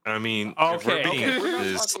 I mean, if we're Okay. being Okay, we're not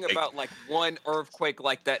honest, talking like, about like one earthquake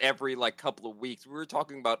like that every like couple of weeks. We were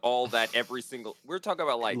talking about all that every single. We're talking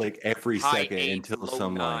about like every high second eights, until low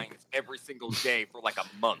some nines like every single day for like a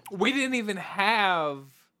month. We didn't even have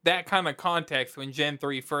that kind of context when Gen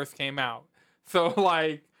 3 first came out. So,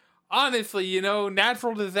 like, honestly, you know,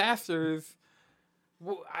 natural disasters.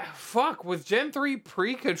 Fuck, was Gen 3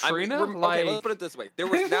 pre-Katrina? Okay, let's put it this way: there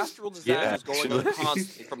was natural Yeah, disasters going on actually.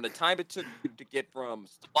 constantly from the time it took to get from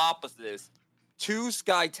Sloposis to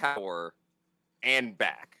Sky Tower and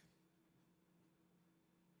back.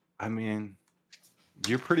 I mean,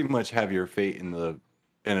 you pretty much have your fate in a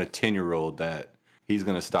 10-year-old that he's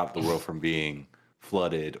gonna stop the world from being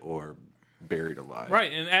flooded or buried alive.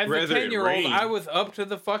 Right, and as Rather a it 10-year-old, rain. I was up to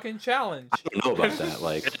the fucking challenge. I don't know about that.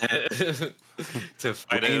 Like to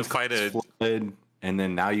fight rain's a flooded, and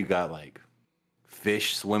then now you got like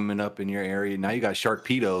fish swimming up in your area. Now you got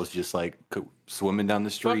sharkpedos just like swimming down the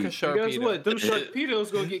Fuck a street. Guess Sharpedo. what? Them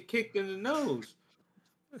Sharkpedos gonna get kicked in the nose.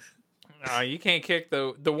 No, you can't kick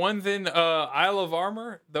the ones in Isle of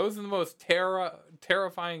Armor. Those are the most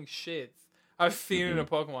terrifying shits I've seen in a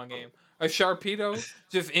Pokemon game. A Sharpedo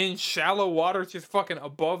just in shallow water, just fucking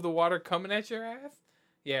above the water, coming at your ass.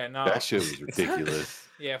 Yeah, no. That shit was ridiculous.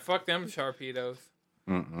 Yeah, fuck them Sharpedos.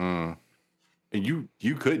 Mm-mm. And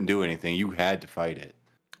you couldn't do anything. You had to fight it.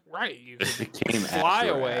 Right, you could It came fly at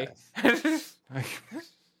your away. ass.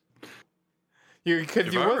 Because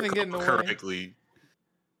If you I wasn't getting recall away. correctly,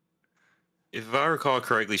 if I recall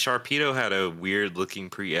correctly, Sharpedo had a weird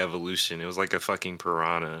looking pre-evolution. It was like a fucking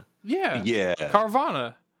piranha. Yeah. Yeah.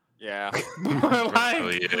 Carvana. Yeah. Like, Oh,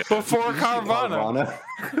 yeah. before Carvana.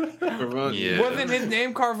 Carvana. Yeah. Wasn't his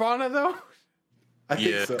name Carvana, though? I think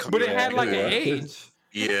Yeah. so. But it had like Yeah. an age.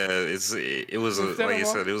 Yeah, it was Instead like I of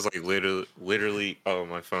said, it was like literally. Oh,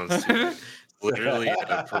 my phone's too literally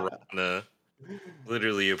a piranha.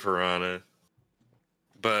 Literally a piranha.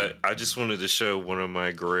 But I just wanted to show one of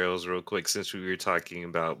my grails real quick since we were talking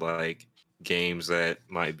about like games that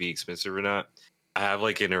might be expensive or not. I have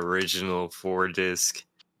like an original 4-disc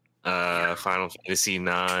Final Fantasy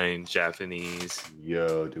 9 Japanese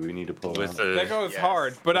Yo, do we need to pull with out? That goes Yes.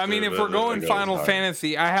 hard. But I mean, if we're going goes Final hard.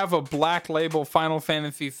 Fantasy, I have a black label Final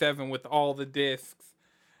Fantasy 7 with all the discs.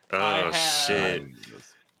 I oh have- shit.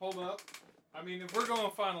 Hold up. I mean, if we're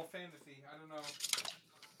going Final Fantasy, I don't know.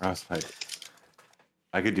 I was like,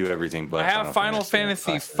 I could do everything but I have Final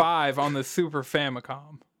Fantasy Classic. 5 on the Super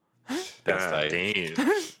Famicom. That's God tight. damn.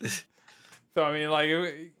 So I mean, like,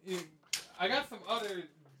 I got some other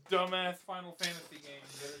dumbass Final Fantasy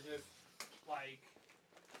games that are just like.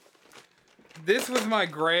 This was my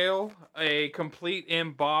Grail, a complete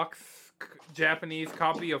in-box Japanese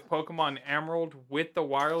copy of Pokemon Emerald with the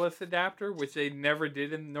wireless adapter, which they never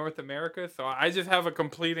did in North America. So I just have a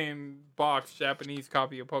complete in-box Japanese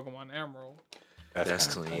copy of Pokemon Emerald.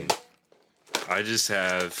 That's kinda clean. tight. I just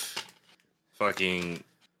have fucking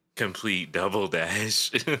complete Double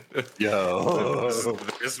Dash. Yo.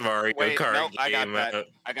 This Mario Wait, Kart no, I got game. that.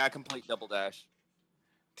 I got complete double dash.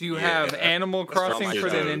 Do you Yeah, have Animal that's not Crossing my for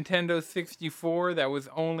the joke. Nintendo 64 that was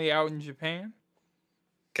only out in Japan?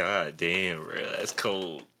 God damn, bro, that's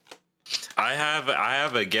cold. I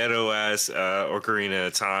have a ghetto ass Ocarina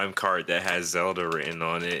of Time card that has Zelda written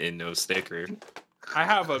on it and no sticker. I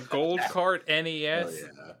have a Gold Cart Oh, NES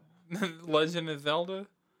yeah. Legend of Zelda.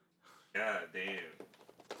 God damn.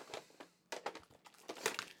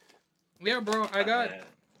 Yeah, bro, I got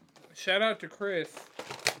shout out to Chris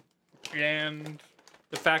and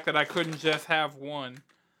the fact that I couldn't just have one.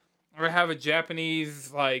 I have a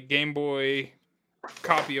Japanese like Game Boy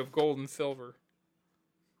copy of Gold and Silver.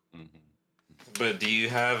 Mhm. But do you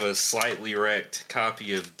have a slightly wrecked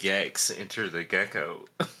copy of Gex Enter the Gecko?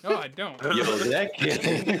 No, I don't. Yo, that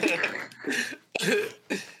kid.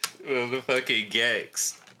 Well, the fucking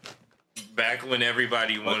Gex. Back when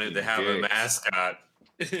everybody wanted to have a Gex. mascot.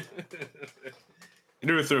 You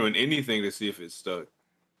never threw in anything to see if it stuck.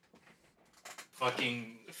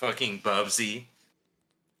 fucking Bubsy.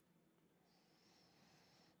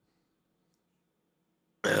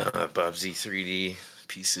 Bubsy 3D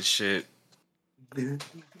piece of shit.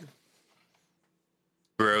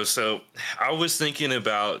 Bro, so I was thinking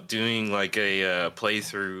about doing like a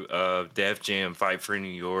playthrough of Def Jam Fight for New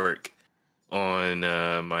York on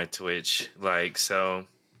my Twitch. Like, so,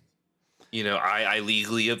 you know, I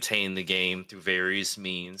legally obtained the game through various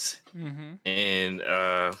means, Mm-hmm. and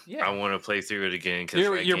Yeah. I want to play through it again. Cause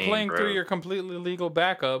You're that game, playing bro, through your completely legal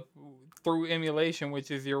backup through emulation,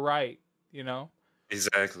 which is your right. You know.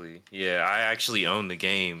 exactly. Yeah, I actually own the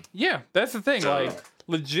game. Yeah, that's the thing. So- Like,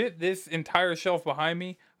 legit, this entire shelf behind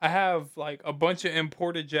me, I have like a bunch of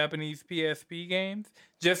imported Japanese PSP games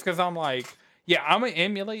just because I'm like, yeah, I'm gonna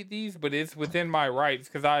emulate these, but it's within my rights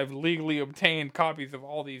because I've legally obtained copies of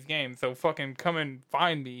all these games. So fucking come and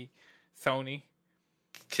find me, Sony.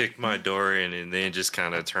 Kick my door in and then just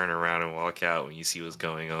kind of turn around and walk out when you see what's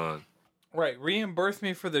going on. Right, reimburse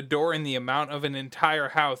me for the door and the amount of an entire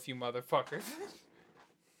house, you motherfuckers.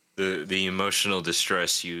 The emotional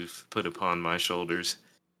distress you've put upon my shoulders.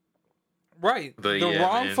 Right, But the yeah,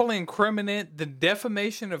 wrongful incriminate, the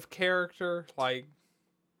defamation of character. Like,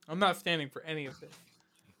 I'm not standing for any of this.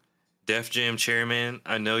 Def Jam chairman,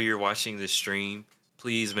 I know you're watching this stream.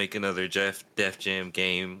 Please make another Def Jam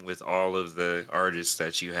game with all of the artists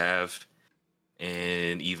that you have,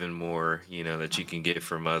 and even more, you know, that you can get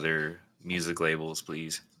from other music labels,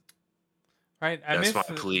 please. Right, That's my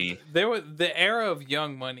plea. There was the era of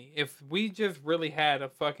Young Money. If we just really had a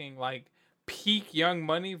fucking like peak Young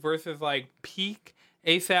Money versus like peak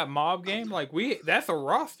ASAP Mob game, like that's a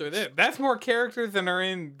roster. That's more characters than are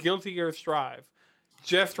in Guilty Gear Strive.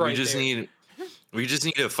 Just right. We just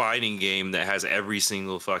need a fighting game that has every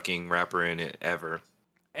single fucking rapper in it ever.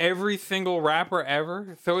 Every single rapper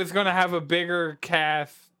ever. So it's gonna have a bigger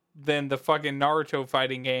cast than the fucking Naruto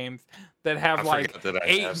fighting games that have I like forgot that I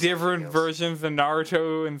 8 have different something else. versions of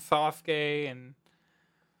Naruto and Sasuke and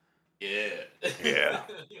Yeah. Yeah.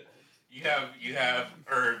 You have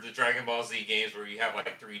or the Dragon Ball Z games where you have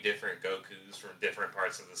like 3 different Gokus from different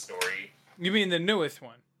parts of the story. you mean the newest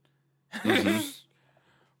one. Mhm.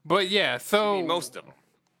 But yeah, I so mean, most of them.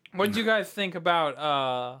 what did you guys think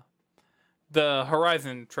about the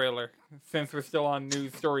Horizon trailer? Since we're still on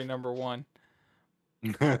news story number 1.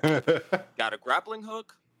 Got a grappling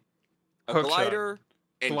hook, a Hook shot. glider,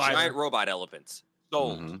 and Glider. giant robot elephants.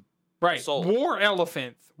 Sold. Mhm. Right. Sold. War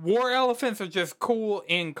elephants. War elephants are just cool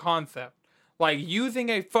in concept. Like using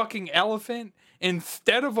a fucking elephant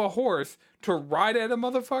instead of a horse to ride at a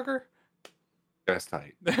motherfucker. That's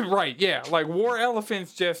tight. Right, yeah. Like war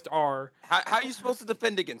elephants just are How are you supposed to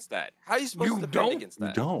defend against that? How are you supposed You to defend don't? against You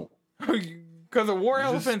that? don't. because a war You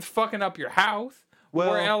just- elephant's fucking up your house. Well,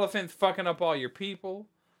 War elephant's fucking up all your people.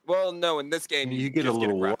 Well, no, in this game You get a just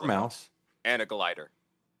little war grappling hook mouse. and a glider.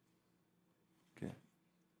 Okay,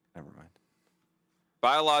 never mind.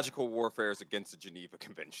 Biological warfare is against the Geneva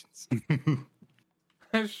Conventions.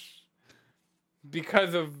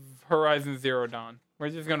 Because of Horizon Zero Dawn, we're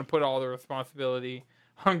just gonna put all the responsibility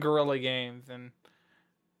on Guerrilla Games, and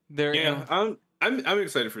they're Yeah, I'm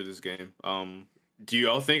excited for this game. Do you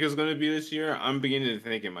all think it's gonna be this year? I'm beginning to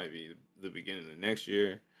think it might be the beginning of next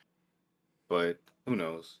year, but who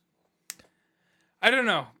knows? I don't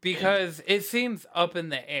know, because it seems up in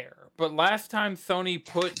the air. But last time Sony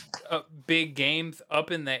put big games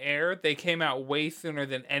up in the air, they came out way sooner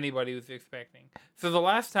than anybody was expecting. So the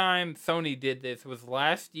last time Sony did this was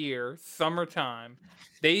last year, summertime.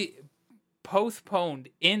 They postponed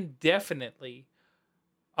indefinitely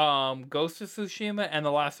Ghost of Tsushima and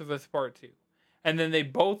The Last of Us Part 2. And then they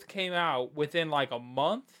both came out within like a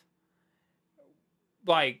month.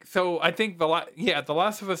 Like, so I think The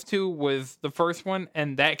Last of Us 2 was the first one,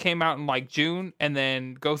 and that came out in like June, and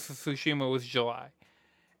then Ghost of Tsushima was July.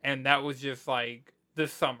 And that was just like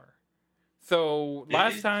this summer. So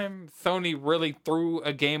last time Sony really threw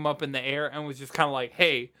a game up in the air and was just kind of like,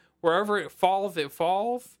 hey, wherever it falls, it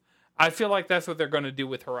falls. I feel like that's what they're going to do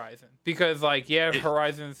with Horizon. Because, like, yeah,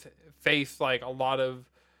 Horizon's faced like a lot of,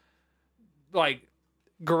 like,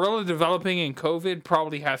 Guerrilla developing in COVID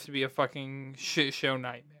probably has to be a fucking shit show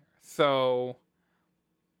nightmare. So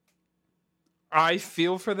I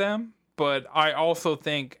feel for them, but I also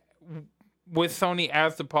think with Sony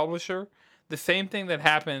as the publisher, the same thing that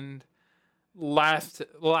happened last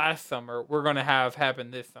summer, we're gonna have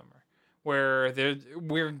happen this summer, where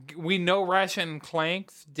we know Ratchet and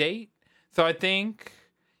Clank's date. So I think,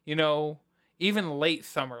 even late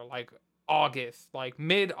summer, like August, like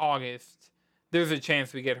mid-August, there's a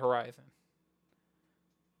chance we get Horizon.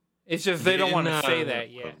 It's just they don't want to say that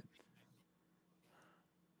yet.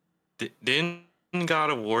 Didn't God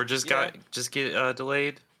of War just get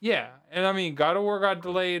delayed? Yeah, and I mean God of War got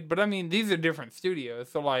delayed, but I mean these are different studios.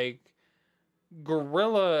 So like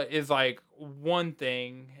Guerrilla is like one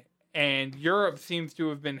thing, and Europe seems to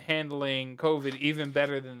have been handling COVID even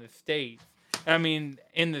better than the States. I mean,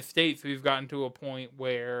 in the States we've gotten to a point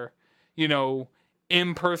where,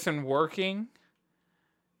 in-person working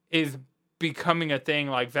is becoming a thing.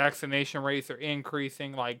 Like vaccination rates are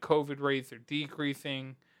increasing, like COVID rates are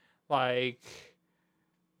decreasing. Like,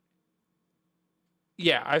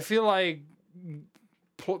 yeah, I feel like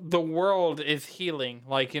the world is healing.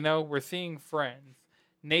 Like, we're seeing friends.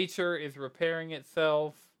 Nature is repairing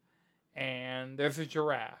itself, and there's a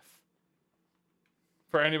giraffe.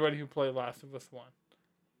 For anybody who played Last of Us 1.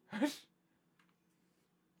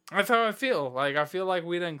 That's how I feel. Like, I feel like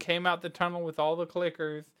we done came out the tunnel with all the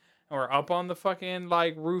clickers, and we're up on the fucking,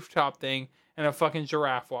 like, rooftop thing, and a fucking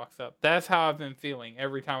giraffe walks up. That's how I've been feeling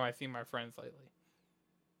every time I see my friends lately.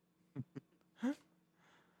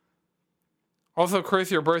 Also, Chris,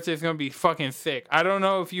 your birthday is going to be fucking sick. I don't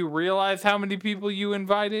know if you realize how many people you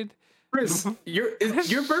invited. Chris, your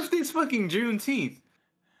birthday's fucking Juneteenth.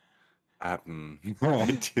 Well,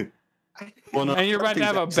 no, and you're about to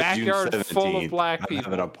have a backyard full of black people. I'm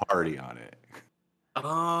having a party on it.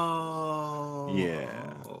 Oh.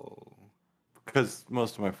 Yeah. Because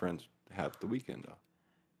most of my friends have the weekend off.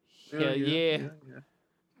 Yeah.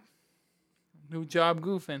 New job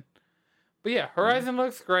goofing. But yeah, Horizon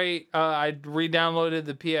looks great. I re-downloaded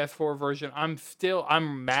the PS4 version.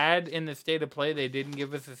 I'm mad in the state of play they didn't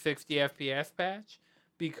give us a 60 FPS patch,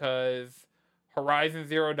 because Horizon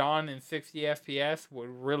Zero Dawn in 60 FPS would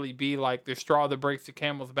really be like the straw that breaks the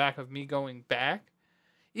camel's back of me going back.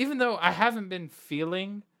 Even though I haven't been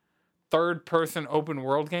feeling third-person open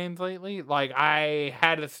world games lately. Like, I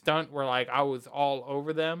had a stunt where like I was all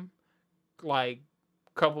over them like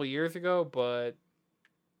a couple of years ago, but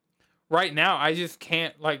right now I just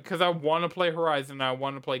can't, like, because I want to play Horizon and I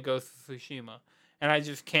want to play Ghost of Tsushima, and I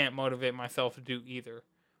just can't motivate myself to do either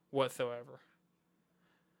whatsoever.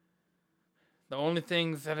 The only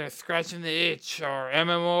things that are scratching the itch are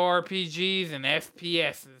MMORPGs and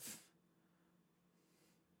FPSs.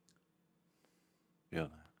 Yeah.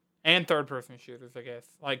 And third-person shooters, I guess.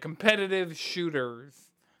 Like, competitive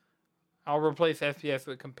shooters. I'll replace FPS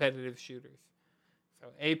with competitive shooters. So,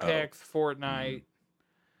 Apex, Fortnite, a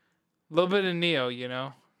little bit of Neo,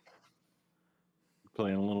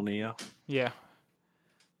 Playing a little Neo. Yeah.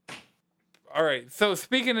 All right. So,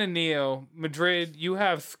 speaking of Neo, Madrid, you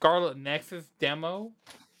have Scarlet Nexus demo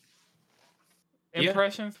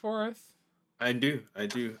impressions for us? I do. I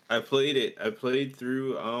played it. I played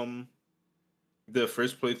through the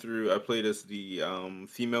first playthrough. I played as the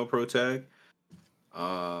female protag.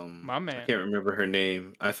 My man. I can't remember her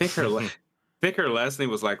name. I think her think her last name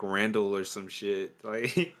was like Randall or some shit.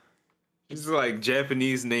 Like it's like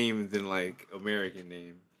Japanese name than like American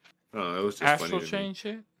name. Oh, it was just Astral funny to Chain me.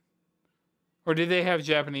 shit? Or did they have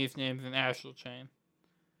Japanese names in Astral Chain?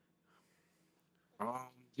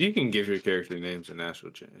 You can give your character names in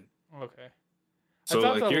Astral Chain. Okay. So I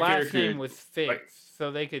thought like the your last character name was fixed, like-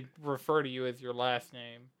 so they could refer to you as your last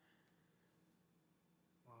name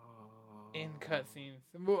in cutscenes.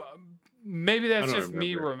 Well, maybe that's I don't just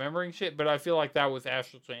me remember. remembering shit, but I feel like that was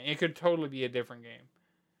Astral Chain. It could totally be a different game.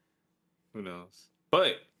 Who knows?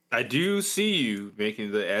 But I do see you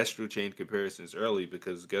making the Astral Chain comparisons early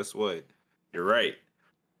because guess what? You're right.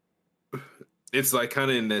 It's like kind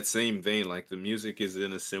of in that same vein. Like the music is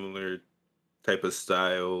in a similar type of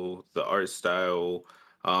style, the art style,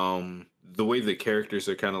 the way the characters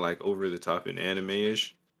are kind of like over the top and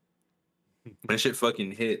anime-ish. That shit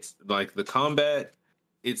fucking hits. Like the combat,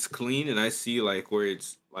 it's clean, and I see like where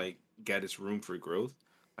it's like got its room for growth.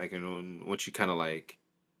 Like, and once you kind of like,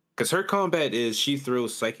 because her combat is she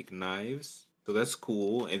throws psychic knives, so that's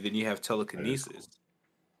cool, and then you have telekinesis.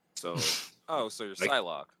 So Oh, so you're Like-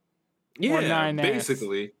 Psylocke. Or yeah, 9S.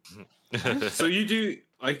 basically. So you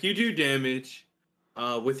do damage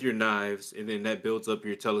with your knives, and then that builds up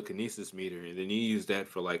your telekinesis meter, and then you use that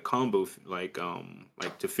for like combo, like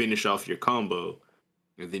to finish off your combo,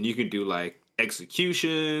 and then you can do like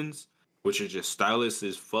executions, which are just stylish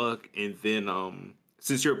as fuck, and then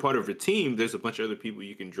since you're a part of a team, there's a bunch of other people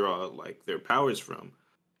you can draw like their powers from.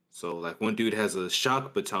 So like one dude has a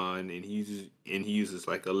shock baton, and he uses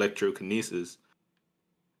like electrokinesis.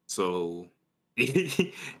 So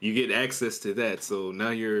you get access to that. So now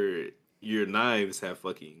your knives have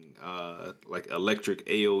fucking like electric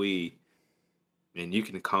AoE, and you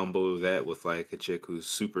can combo that with like a chick who's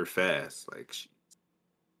super fast. Like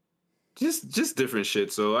just different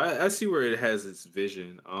shit. So I see where it has its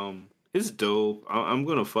vision. It's dope. I'm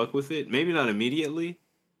gonna fuck with it. Maybe not immediately.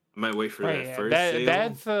 I might wait for that first sale.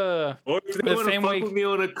 That's or if they the want to same fuck way- with me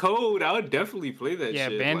on a code, I would definitely play that yeah,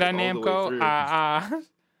 shit. Bandai like, all the way Namco. through.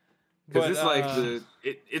 But, Because it's like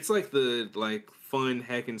it's like the like fun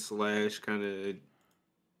hack and slash kind of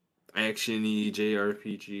actiony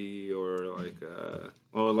JRPG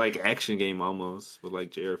or like action game almost with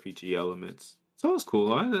like JRPG elements. So it's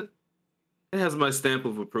cool. It has my stamp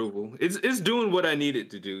of approval. It's doing what I need it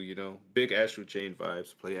to do. You know, big Astral Chain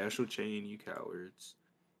vibes. Play Astral Chain, you cowards.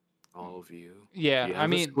 All of you. yeah, You I have a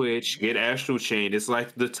mean, Switch. Get Astral Chain. It's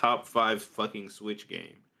like the top 5 fucking Switch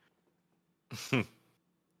game.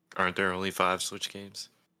 Aren't there only 5 Switch games?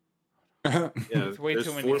 Yeah, It's way there's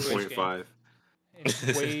too many Switch 4.5.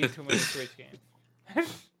 it's way too many Switch games.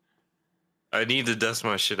 I need to dust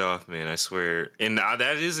my shit off, man. I swear. And that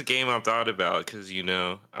is a game I've thought about because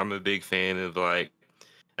I'm a big fan of like.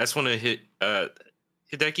 That's when Hideki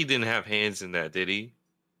didn't have hands in that, did he?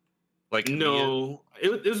 Like No,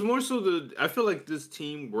 it was more so I feel like this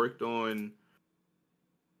team worked on.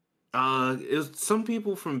 It was some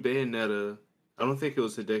people from Bayonetta. I don't think it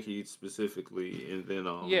was Hideki specifically, and then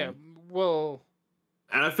Yeah, well,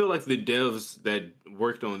 and I feel like the devs that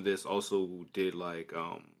worked on this also did like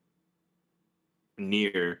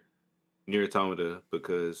near Automata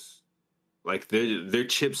because like their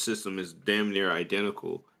chip system is damn near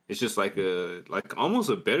identical. It's just like almost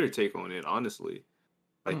a better take on it, honestly.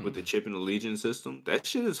 Like with the chip and the Legion system, that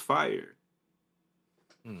shit is fire.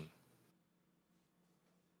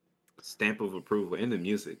 Stamp of approval and the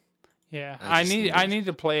music. yeah. I I just need need-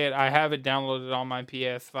 to play it. I have it downloaded on my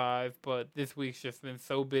PS5, but this week's just been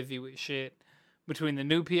so busy with shit between the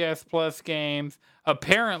new PS Plus games.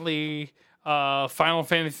 Apparently, Final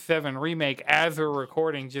Fantasy VII Remake, as we're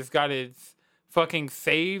recording, just got its fucking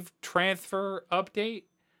save transfer update.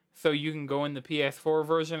 So you can go in the PS4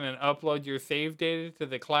 version and upload your save data to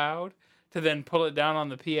the cloud to then pull it down on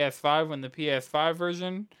the PS5 when the PS5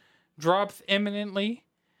 version drops imminently.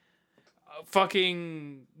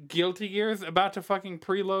 Fucking Guilty Gear's about to fucking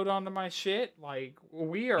preload onto my shit. Like,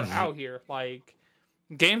 we are out here. Like,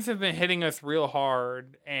 games have been hitting us real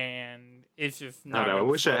hard, and it's just not. I gonna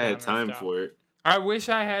wish slow I down had and time stop. for it. I wish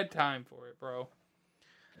I had time for it, bro.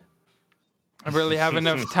 I really have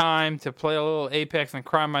enough time to play a little Apex and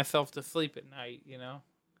cry myself to sleep at night, you know?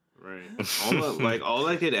 Right. All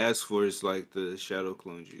I could ask for is like the Shadow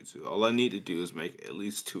Clone Jutsu. All I need to do is make at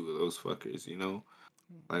least 2 of those fuckers, you know?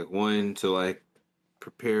 Like one to like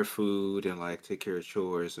prepare food and like take care of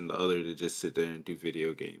chores, and the other to just sit there and do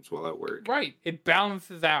video games while I work. Right. It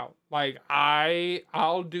balances out. Like,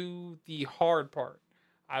 I'll do the hard part.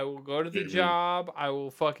 I will go to the job. I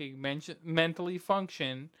will fucking mentally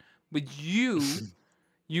function. But you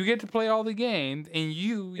get to play all the games, and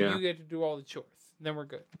you get to do all the chores. Then we're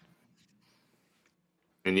good.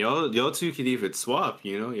 And y'all two could even swap,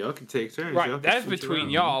 you know? Y'all can take turns. Y'all Right, can that's switch between around.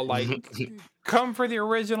 y'all. Like, come for the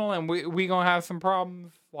original, and we gonna have some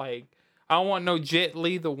problems. Like, I don't want no Jet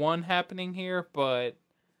Li the one happening here, but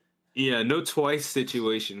Yeah, no twice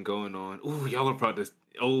situation going on. Ooh, y'all are about to.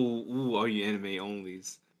 All you anime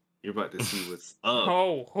onlys. You're about to see what's up.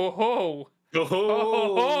 ho ho ho Oh,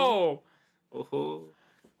 ho ho. oh, oh.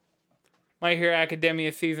 My Hero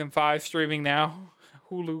Academia season 5 streaming now.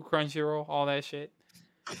 Hulu, Crunchyroll, all that shit.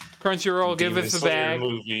 Crunchyroll, give Demon us the Slayer bag.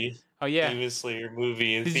 movie. Oh yeah, Demon Slayer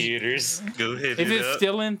movie in Is- theaters. Go hit is it up.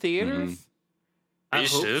 still in theaters? I It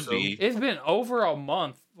hope should so. be. It's been over a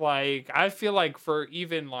month. Like, I feel like for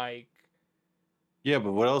even like Yeah,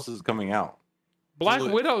 but what else is coming out? Black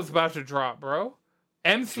Look- Widow's about to drop, bro.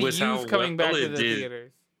 MCU's how coming well back to it the did.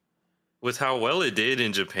 theaters. With how well it did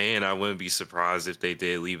in Japan, I wouldn't be surprised if they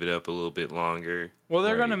did leave it up a little bit longer. Well,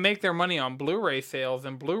 they're Right. gonna make their money on Blu-ray sales,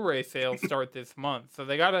 and Blu-ray sales start this month. So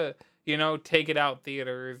they gotta, take it out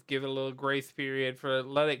theaters, give it a little grace period for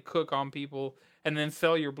let it cook on people, and then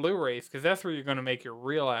sell your Blu-rays because that's where you're gonna make your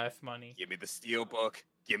real ass money. Give me the steelbook.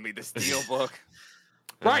 Give me the steelbook.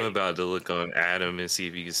 Right. I'm about to look on Adam and see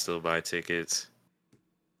if you can still buy tickets.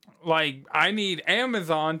 Like, I need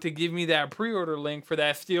Amazon to give me that pre-order link for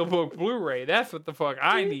that Steelbook Blu-ray. That's what the fuck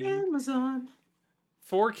I need. Amazon.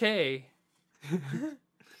 4K.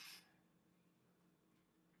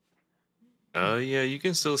 Oh yeah, you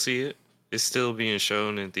can still see it. It's still being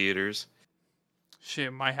shown in theaters.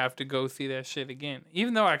 Shit, might have to go see that shit again.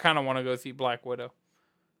 Even though I kind of want to go see Black Widow.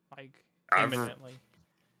 Like, I've- imminently.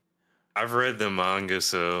 I've read the manga,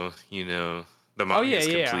 so the Oh manga yeah, is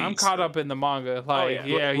yeah. complete. I'm caught up in the manga. Like, yeah.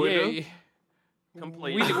 yeah, Widow? yeah.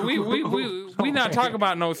 Complete. We not talking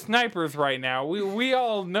about no snipers right now. We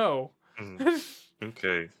all know. Mhm.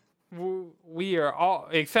 Okay. We are all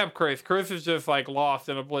except Chris. Chris is just like lost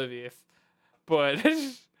and oblivious. But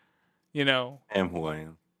I am who I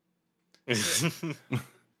am.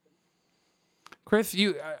 Chris,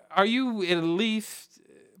 are you at least?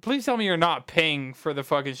 Please tell me you're not paying for the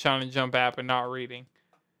fucking Shonen Jump app and not reading.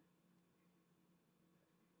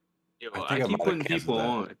 Yo, I I, think I keep might have putting canceled people that.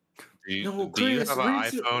 on. do you, No, do you Chris, have an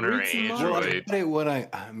read some- iPhone or read some Well, I Android? got it when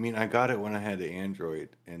I got it when I had the Android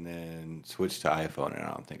and then switched to iPhone, and I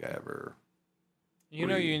don't think I ever. You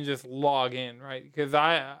know you can just log in, right? Because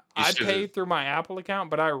I should've- pay through my Apple account,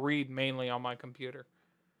 but I read mainly on my computer.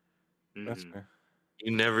 That's Mhm. fair.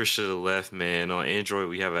 You never should have left, man. On Android,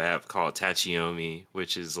 we have an app called Tachiomi,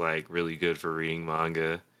 which is like really good for reading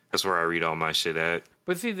manga. That's where I read all my shit at.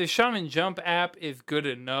 But see, the Shonen Jump app is good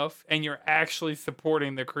enough, and you're actually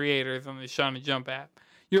supporting the creators on the Shonen Jump app.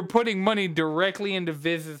 You're putting money directly into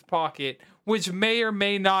Viz's pocket, which may or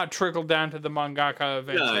may not trickle down to the mangaka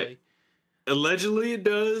eventually. Allegedly it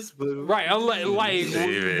does, but Right, like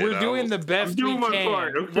David, we're doing the best doing we my can,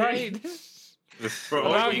 part, okay? right? Bro, I'm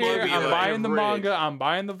all out you here. wanna be I'm like, buying the Red. manga. I'm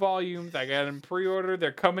buying the volumes. I got them pre-ordered.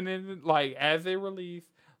 They're coming in like as they release.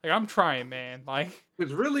 Like I'm trying, man. Like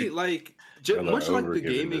It's really like Y'all are much like the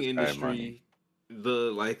over-giving gaming this guy money.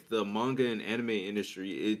 industry, the manga and anime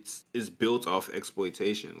industry. It's built off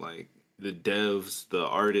exploitation. Like the devs, the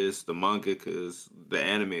artists, the mangakas, the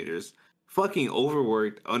animators, fucking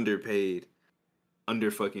overworked, underpaid, under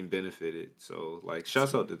fucking benefited. So like,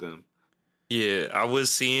 shouts out to them. Yeah, I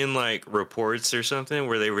was seeing like reports or something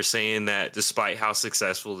where they were saying that despite how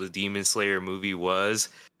successful the Demon Slayer movie was,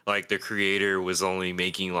 like the creator was only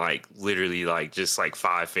making like literally like just like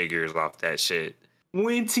 5 figures off that shit.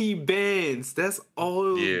 20 bands. That's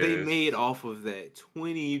all they Yeah. made off of that.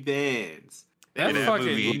 20 bands. that's And that fucking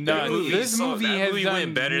movie- nuts. that movie This saw- movie that has movie done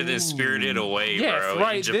went better than Spirited Away, Yes, bro. in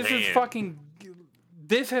right. This is Japan. fucking.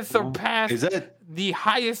 This has surpassed Is that the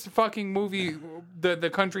highest fucking movie the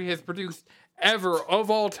country has produced ever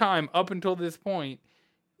of all time up until this point.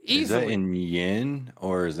 is that Easily, in yen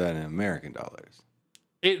or is that in American dollars?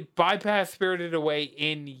 it bypassed Spirited Away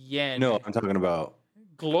in yen. No, I'm talking about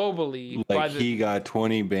globally by like the he got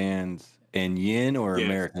 20 bands in yen or Yes.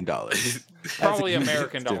 American dollars. probably That's-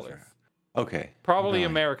 American it's dollars. different. Okay. Probably No.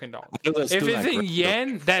 American dollars. I know that's If still it's not in great, though.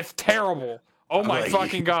 yen, that's terrible. Oh my Like,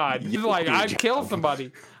 fucking god! yeah, Like yeah, I'd kill yeah.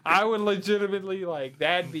 somebody. I would legitimately like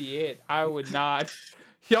that'd be it. I would not.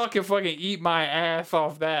 Y'all can fucking eat my ass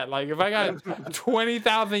off that. Like if I got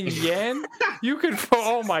 20,000 yen, you could.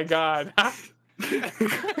 Oh my god!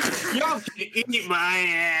 Y'all can eat my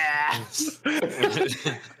ass.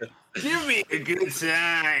 Give me a good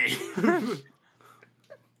time.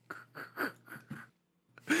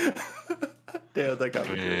 Damn, that got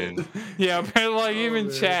me Man. good. Yeah, but like even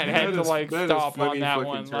Oh, chat man. had That to is- like that is stop on funny that fucking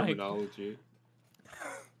one. Like terminology.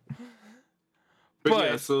 But-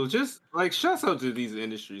 Yeah, so just like shouts out to these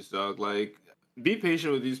industries, dog. Like be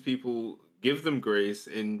patient with these people. Give them grace,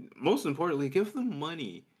 and most importantly, give them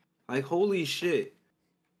money. Like holy shit!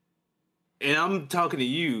 And I'm talking to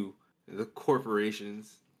you, the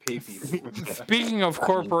corporations pay people. Speaking of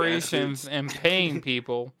corporations and paying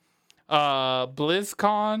people,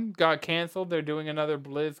 BlizzCon got canceled. They're doing another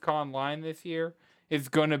BlizzCon line this year. It's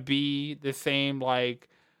gonna be the same like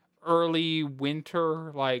early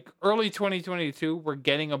winter, like early 2022. We're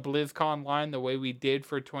getting a BlizzCon line the way we did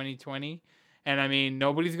for 2020. And I mean,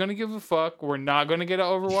 nobody's gonna give a fuck. We're not gonna get an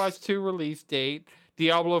Overwatch 2 release date.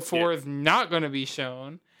 Diablo 4 is not gonna be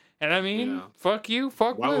shown. And I mean, fuck you,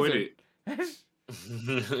 fuck Why Blizzard. would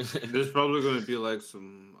it? There's probably going to be like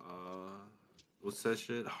some what's that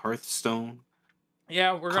shit? Hearthstone.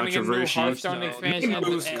 Yeah, we're gonna get a new Hearthstone expansion.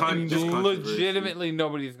 And legitimately,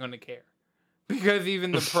 nobody's gonna care because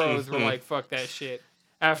even the pros were like, "Fuck that shit."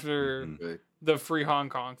 After the free Hong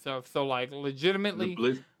Kong stuff, so like, legitimately,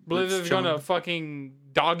 Blizzard's gonna fucking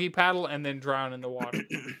doggy paddle and then drown in the water,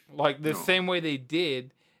 like the same way they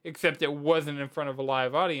did, except it wasn't in front of a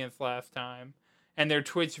live audience last time, and their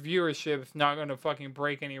Twitch viewership's not gonna fucking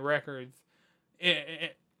break any records.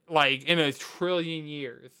 Like in a trillion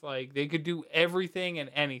years, like they could do everything and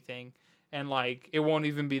anything, and like it won't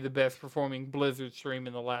even be the best performing Blizzard stream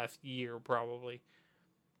in the last year, probably.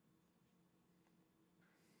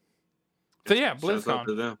 So yeah,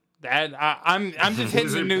 BlizzCon. That I'm just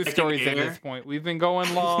hitting the news stories at this point. We've been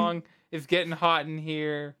going long. It's getting hot in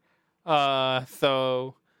here.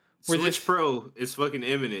 So Switch Pro is fucking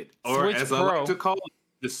imminent, or Switch as Pro. I like to call it,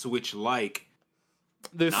 the Switch Like,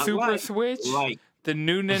 the Not Super like, Switch. Like. The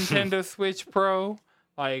new Nintendo Switch Pro,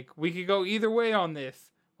 like we could go either way on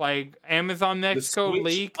this. Like Amazon Mexico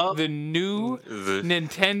leaked the new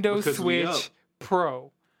Nintendo Switch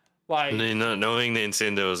Pro. Like not knowing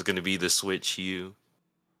Nintendo is going to be the Switch U.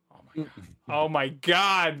 Oh my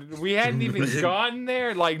god, we hadn't even gotten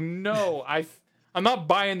there. Like no, I'm not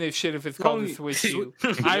buying this shit if it's called the Switch U.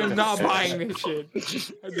 I am not buying this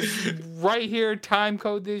shit. Right here, time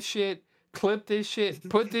code this shit, clip this shit,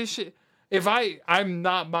 put this shit. If I'm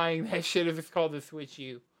not buying that shit if it's called the Switch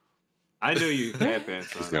U. I know you cap,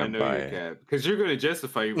 Anton. I know you cap. Because you're going to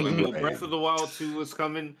justify you. Like, Breath of the Wild 2 is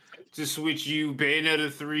coming to Switch U.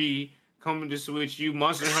 Bayonetta 3 coming to Switch U.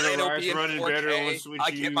 Monster Hunter Rise running 4K. Better on Switch U.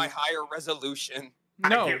 I get my higher resolution.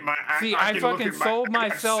 No. I fucking sold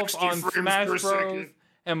myself on Smash Bros.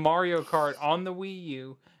 And Mario Kart on the Wii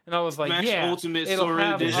U. And I was like, Smash Ultimate it'll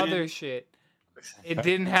have Edition. Other shit. It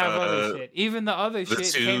didn't have other shit. Even the other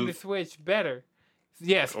shit came to Switch better.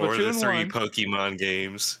 Yes, or the 3 Pokemon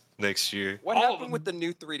games next year. What happened with the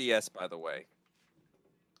new 3DS, by the way?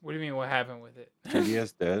 What do you mean, what happened with it?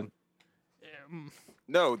 3DS dead?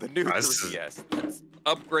 No, the new 3DS. That's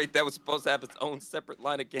upgrade that was supposed to have its own separate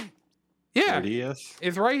line of game. Yeah. 3DS?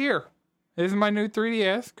 It's right here. This is my new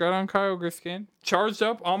 3DS. Got on Kyogre skin. Charged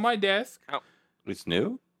up on my desk. Oh. It's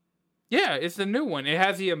new? Yeah, it's the new one. It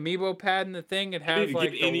has the amiibo pad in the thing. It has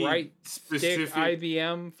like the right stick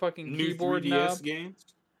IBM fucking keyboard knob. Games?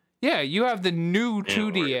 Yeah, you have the new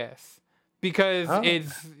 2DS because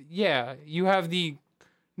you have the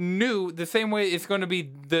new the same way it's going to be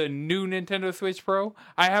the new Nintendo Switch Pro.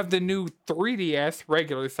 I have the new 3DS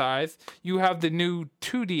regular size. You have the new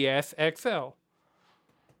 2DS XL.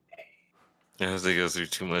 I have to go through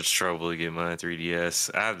too much trouble to get my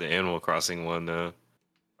 3DS. I have the Animal Crossing one though.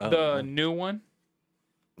 The new one?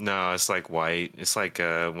 No, it's like white. It's like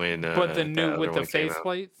when. But the new with the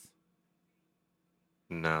faceplates?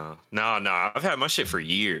 No. I've had my shit for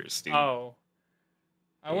years, dude. Oh.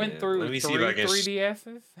 I went through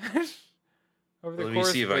 3DSs. Over the Let course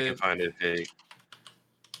me see if I can find it big.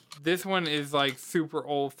 This one is like super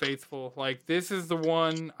old faithful. Like this is the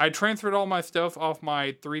one I transferred all my stuff off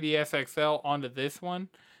my 3DS XL onto this one.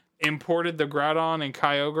 Imported the Groudon and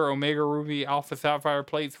Kyogre Omega Ruby Alpha Sapphire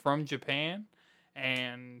plates from Japan,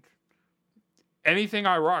 and anything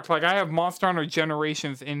I rocked, like I have Monster Hunter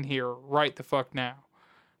Generations in here right the fuck now.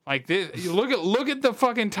 Like this, look at the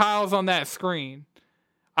fucking tiles on that screen.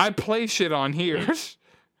 I play shit on here.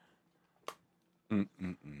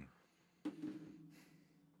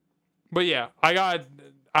 But yeah, I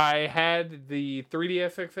had the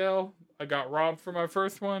 3DS XL. I got robbed for my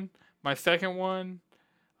first one. My second one.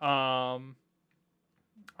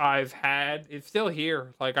 It's still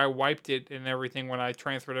here. Like I wiped it and everything when I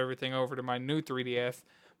transferred everything over to my new 3DS.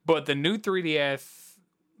 But the new 3DS,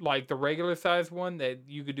 like the regular size one that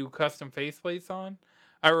you could do custom faceplates on,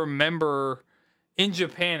 I remember in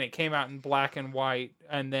Japan it came out in black and white,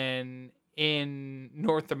 and then in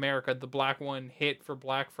North America the black one hit for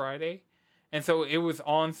Black Friday. And so it was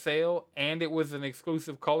on sale and it was an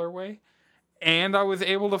exclusive colorway. and I was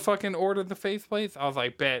able to fucking order the faceplates, I was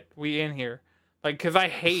like, bet, we in here. Like, because I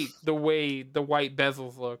hate the way the white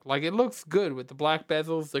bezels look. Like, it looks good with the black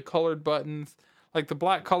bezels, the colored buttons. Like, the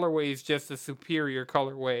black colorway is just a superior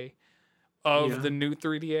colorway of the new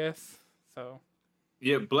 3DS. So,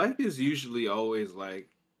 Yeah, black is usually always like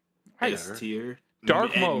Hey, S tier.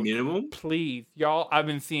 dark at mode, minimum. please. Y'all, I've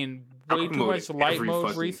been seeing way Dark too mode much in light every mode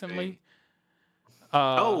fucking recently. thing. Uh,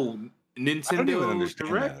 I don't even Nintendo understand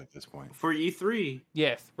Direct that at this point. for E3.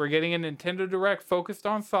 Yes, we're getting a Nintendo Direct focused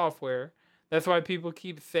on software. That's why people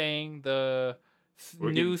keep saying the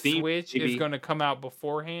We're new getting themed, Switch is baby. going to come out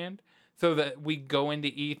beforehand, so that we go into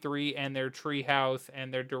E3 and their Treehouse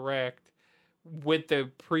and their Direct with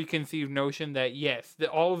the preconceived notion that yes,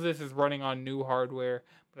 all of this is running on new hardware.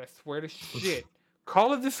 But I swear to shit,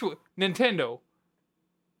 call it the Nintendo,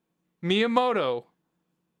 Miyamoto,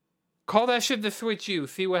 call that shit the Switch U.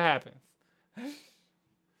 See what happens.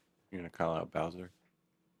 You're gonna call out Bowser?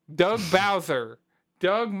 Doug Bowser.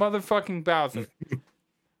 Doug motherfucking Bowser.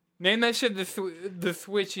 Name that shit the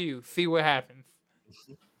Switch U. See what happens.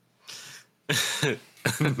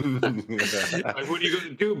 Like, what are you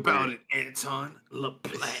gonna do about it, Anton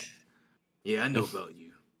LaPlante? Yeah, I know about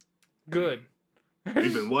you. Good.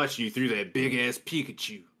 We've been watching you through that big ass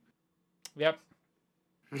Pikachu. Yep.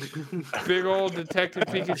 Big old Detective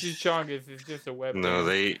Pikachu Chongus is just a web. No,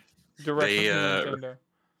 they direct they, from Nintendo.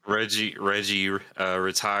 Reggie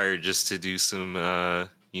retired just to do some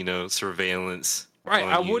surveillance. Right.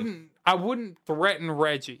 on you. I wouldn't threaten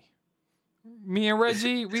Reggie. Me and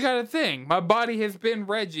Reggie, we got a thing. My body has been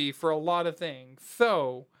Reggie for a lot of things.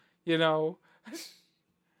 So,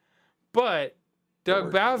 but Doug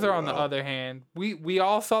Worked Bowser, really on the well. other hand, we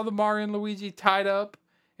all saw the Mario and Luigi tied up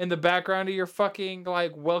in the background of your fucking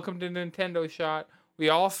like welcome to Nintendo shot. We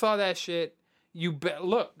all saw that shit.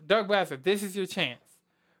 Look, Doug Bowser, this is your chance.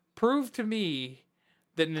 Prove to me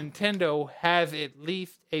that Nintendo has at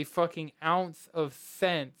least a fucking ounce of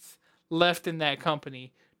sense left in that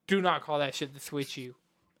company. Do not call that shit the Switch U.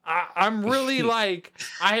 I'm really like,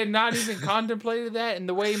 I had not even contemplated that, and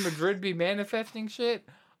the way Madrid be manifesting shit,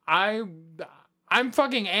 I'm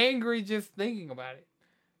fucking angry just thinking about it.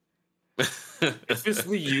 If it's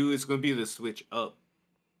the U, it's gonna be the Switch Up.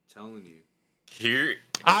 I'm telling you. Here,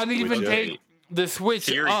 I'd even Switch take the Switch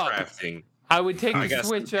theory up. crafting. I would take I the got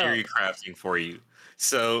Switch some up. theory crafting for you.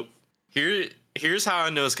 So here's how I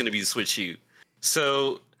know it's going to be the Switch U.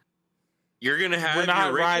 So you're going to have We're not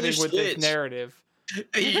your regular riding with Switch. this narrative.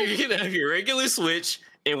 You're going to have your regular Switch,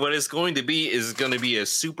 and what it's going to be is going to be a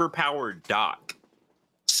super powered dock.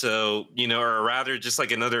 So, or rather just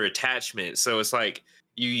like another attachment. So it's like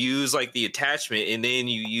you use like the attachment, and then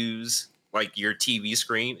you use like your TV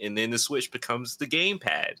screen, and then the Switch becomes the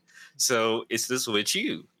gamepad. So it's the Switch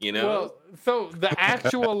U, Well, so the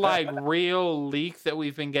actual like real leaks that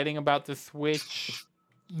we've been getting about the Switch,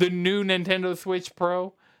 the new Nintendo Switch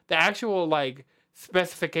Pro, the actual like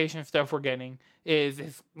specification stuff we're getting is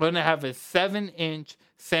it's going to have a 7-inch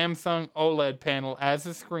Samsung OLED panel as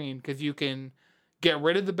a screen because you can get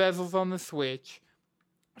rid of the bezels on the Switch,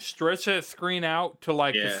 stretch that screen out to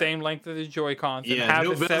like the Yeah. same length of the Joy-Cons, and Yeah, have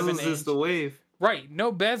no a 7-inch. bezels is the wave. Right,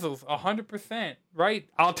 no bezels, 100%. Right,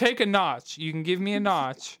 I'll take a notch. You can give me a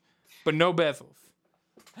notch, but no bezels.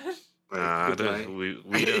 Nah,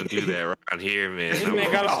 we don't do that around here, This man.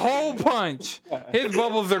 man got a hole punch. His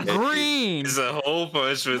bubbles are green It's a whole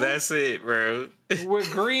bunch, but that's it, bro.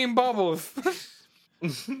 with green bubbles.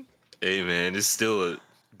 Hey, man, it's still a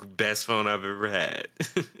best phone I've ever had.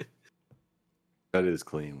 That is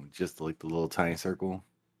clean. Just like the little tiny circle,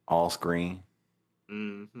 all screen.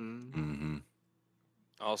 Mm-hmm. Mm-hmm.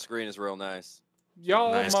 All screen is real nice.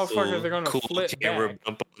 Y'all Nice motherfuckers little are gonna cool flip camera back.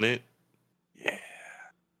 bump on it. Yeah.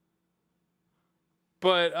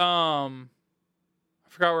 But I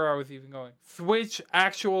forgot where I was even going. Switch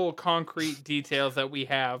actual concrete details that we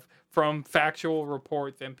have from factual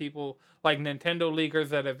reports and people like Nintendo leakers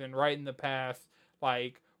that have been right in the past,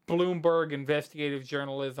 like Bloomberg investigative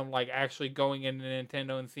journalism, like actually going into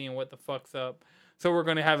Nintendo and seeing what the fuck's up. So we're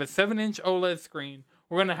going to have a 7-inch OLED screen.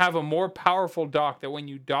 We're going to have a more powerful dock that when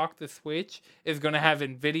you dock the Switch is going to have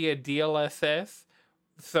NVIDIA DLSS.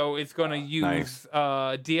 So it's going to use nice.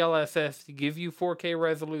 DLSS to give you 4K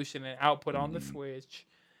resolution and output on the Switch.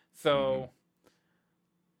 So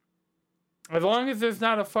as long as there's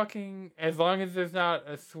not a Switch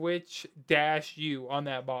 -U on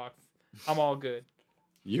that box, I'm all good.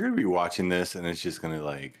 You're gonna be watching this, and it's just gonna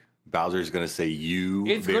like Bowser's gonna say "you"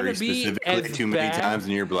 It's very gonna be specifically as too many bad- times,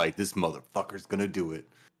 and you're like, "This motherfucker's gonna do it."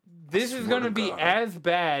 This is Swear going to to be God. as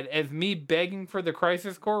bad as me begging for the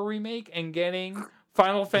Crisis Core remake and getting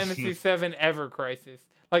Final Fantasy VII Ever Crisis.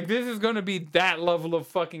 Like, this is going to be that level of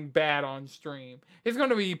fucking bad on stream. It's going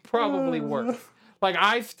to be probably worse. Like,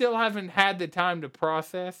 I still haven't had the time to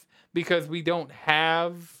process because we don't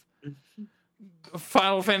have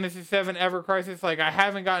Final Fantasy VII Ever Crisis. Like, I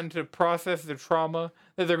haven't gotten to process the trauma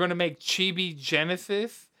that they're going to make Chibi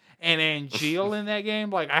Genesis and Angeal in that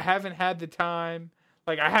game. Like, I haven't had the time.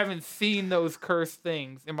 Like, I haven't seen those cursed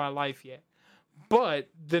things in my life yet. But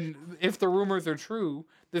then, if the rumors are true,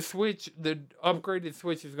 the upgraded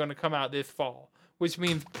Switch is going to come out this fall, which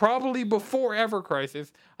means probably before Ever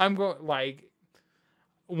Crisis. I'm going, like,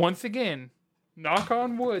 once again, knock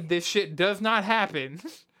on wood, this shit does not happen.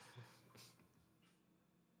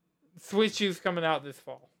 Switch U's coming out this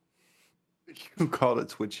fall. Who called it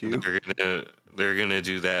Switch U? They're gonna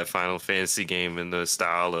do that Final Fantasy game in the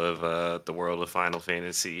style of the world of Final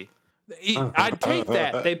Fantasy. I'd take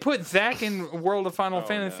that. They put Zack in World of Final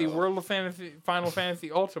Fantasy, no. World of Fantasy, Final Fantasy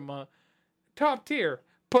Ultima, top tier.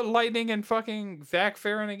 Put Lightning and fucking Zack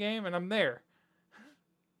Fair in a game, and I'm there.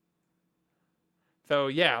 So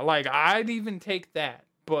yeah, like I'd even take that,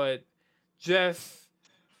 but just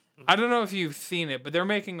I don't know if you've seen it, but they're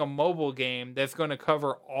making a mobile game that's going to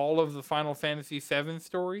cover all of the Final Fantasy VII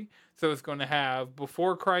story. So it's going to have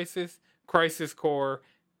Before Crisis, Crisis Core,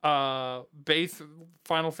 base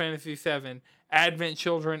Final Fantasy VII, Advent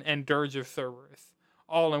Children, and Dirge of Cerberus,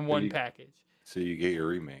 all in one package. So you get your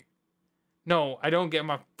remake. No, I don't get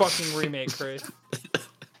my fucking remake, Chris.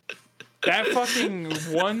 That fucking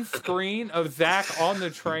one screen of Zack on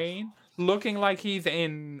the train looking like he's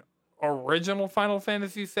in original Final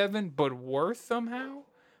Fantasy VII, but worse somehow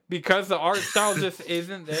because the art style just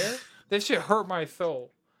isn't there. This shit hurt my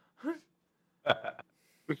soul.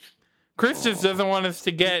 Chris just doesn't want us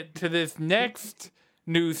to get to this next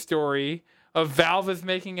news story of Valve is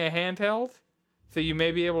making a handheld, so you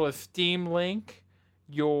may be able to Steam Link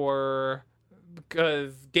your.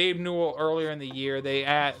 Because Gabe Newell earlier in the year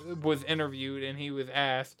was interviewed and he was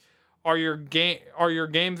asked, "Are your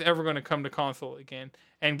games ever going to come to console again?"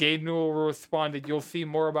 And Gabe Newell responded, "You'll see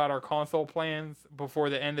more about our console plans before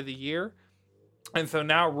the end of the year." And so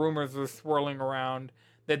now rumors are swirling around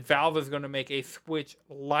that Valve is going to make a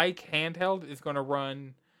Switch-like handheld. It's going to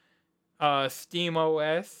run Steam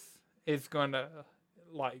OS. It's going to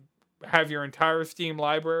like have your entire Steam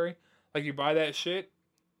library. Like you buy that shit.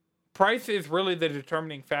 Price is really the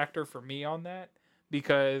determining factor for me on that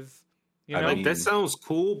because you know Like that sounds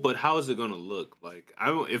cool, but how is it gonna look? Like I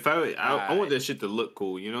want that shit to look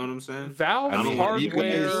cool. You know what I'm saying? Valve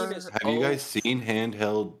hardware. Have you guys seen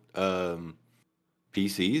handheld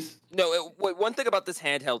PCs? No, one thing about this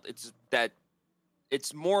handheld, it's that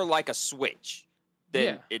it's more like a Switch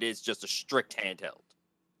than it is just a strict handheld.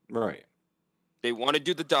 Right. They want to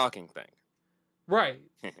do the docking thing. Right.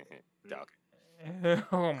 Docking.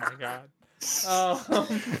 Oh my god.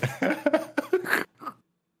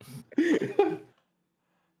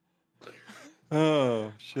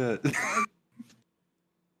 Oh shit.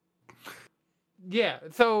 Yeah,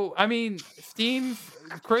 so I mean,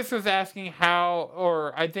 Chris was asking how,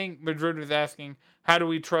 or I think Madrid was asking, how do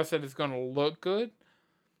we trust that it's going to look good?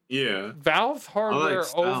 Yeah. Valve's hardware like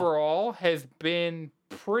style. overall has been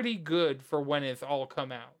pretty good for when it's all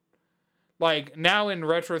come out. Like, now in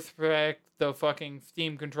retrospect, the fucking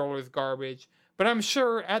Steam controller is garbage. But I'm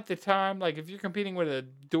sure at the time, like, if you're competing with a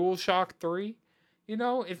DualShock 3, you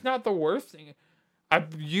know, it's not the worst thing.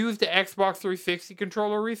 I've used the Xbox 360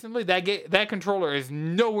 controller recently. That controller is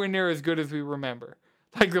nowhere near as good as we remember.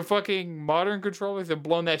 Like, the fucking modern controllers have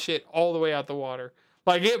blown that shit all the way out the water.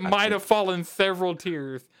 Like, it might have fallen several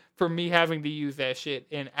tiers for me having to use that shit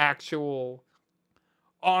in actual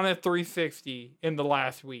on a 360 in the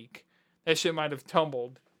last week. That shit might have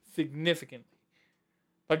tumbled significantly.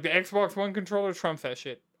 Like the Xbox One controller trumps that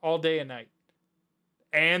shit all day and night.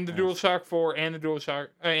 And the DualShock 4 and the DualShock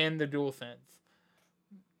and the DualSense.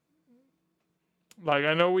 Like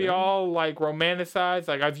I know we all like romanticize.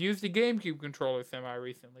 Like I've used a GameCube controller semi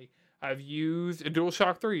recently. I've used a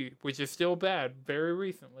DualShock 3, which is still bad, very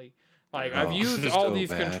recently. Like I've used all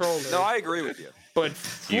these controllers. No, I agree with you. But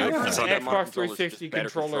the Xbox 360 better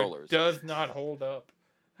controller controllers. does not hold up.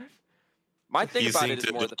 My thing You about think it is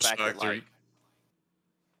the more the fact that DualShock 3 like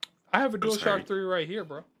I have a I'm sorry. DualShock 3 right here,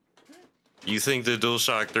 bro. You think the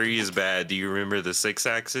DualShock 3 is bad? Do you remember the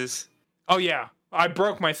 6-axis? Oh yeah, I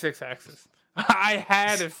broke my 6-axis. I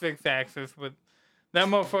had a 6-axis, but that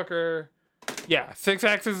motherfucker. Yeah,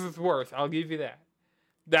 6-axis is worse. I'll give you that.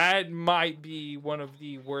 That might be one of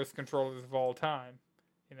the worst controllers of all time.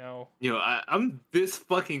 You know. You know, I'm this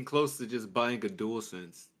fucking close to just buying a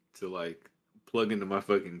DualSense to like plug into my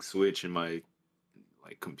fucking Switch and my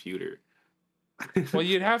like computer. Well,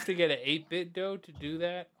 you'd have to get an 8-bit though to do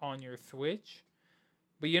that on your Switch.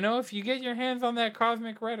 But if you get your hands on that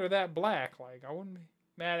Cosmic Red or that Black, like I wouldn't be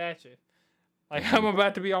mad at you. Like I'm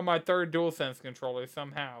about to be on my third DualSense controller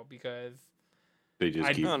somehow because They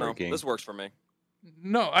just keep No, breaking. this works for me.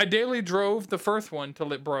 no, I daily drove the first one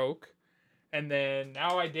till it broke, and then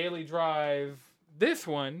now I daily drive this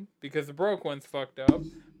one because the broke one's fucked up.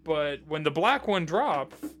 But when the black one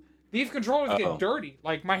drops, these controllers get dirty.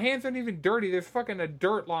 Like my hands aren't even dirty. There's fucking a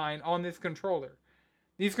dirt line on this controller.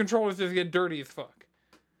 These controllers just get dirty as fuck.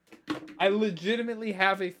 I legitimately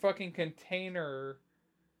have a fucking container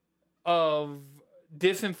of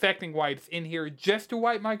disinfecting wipes in here just to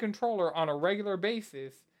wipe my controller on a regular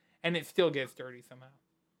basis, and it still gets dirty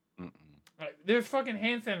somehow. There's fucking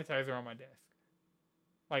hand sanitizer on my desk.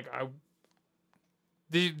 Like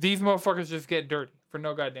these motherfuckers just get dirty for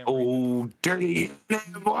no goddamn reason. Oh, dirty.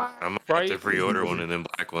 I'm gonna have to pre-order one of them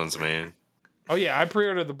black ones, man. Oh yeah, I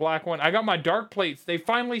pre-ordered the black one. I got my dark plates. They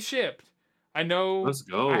finally shipped. I know. Let's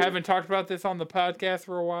go. I haven't talked about this on the podcast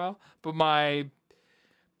for a while, but my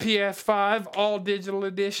PS5 all digital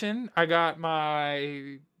edition, I got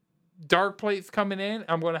my dark plates coming in.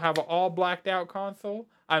 I'm going to have an all blacked out console.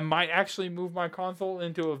 I might actually move my console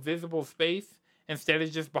into a visible space instead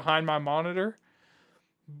of just behind my monitor.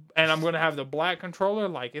 And I'm going to have the black controller.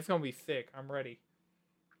 Like, it's going to be sick. I'm ready.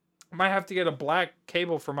 I might have to get a black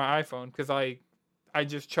cable for my iPhone because I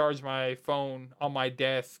just charge my phone on my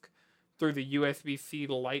desk through the USB-C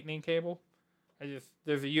to Lightning cable.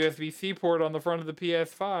 There's a USB-C port on the front of the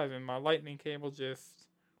PS5 and my Lightning cable just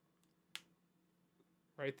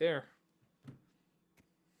right there.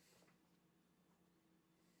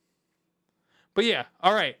 But yeah,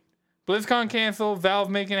 all right. BlizzCon canceled,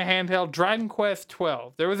 Valve making a handheld, Dragon Quest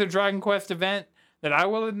 12. There was a Dragon Quest event that I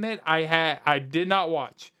will admit I did not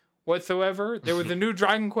watch whatsoever. There was a new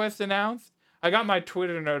Dragon Quest announced. I got my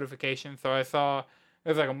Twitter notification, so I saw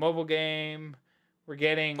there's like a mobile game. We're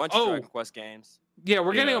getting Bunch of Dragon Quest games. Yeah,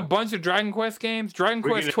 we're getting a bunch of Dragon Quest games. Dragon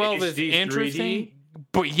Quest 12 is interesting.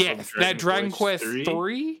 But yes, that Dragon Quest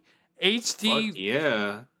 3 HD. Fuck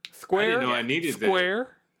yeah. Square. I didn't know I needed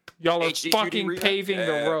Square. Y'all are HD fucking 3D paving the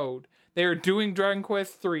yeah. road. They are doing Dragon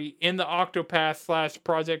Quest 3 in the Octopath /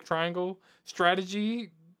 Project Triangle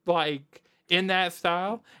strategy, like in that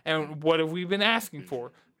style. And what have we been asking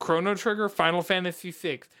for? Chrono Trigger, Final Fantasy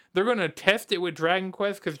VI. They're going to test it with Dragon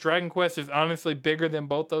Quest because Dragon Quest is honestly bigger than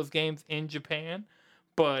both those games in Japan.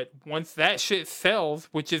 But once that shit sells,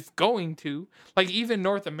 which is going to, like even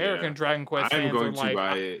North American Dragon Quest fans I'm going are like, to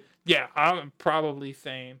buy it. Yeah, I'm probably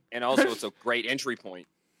same. And also, it's a great entry point.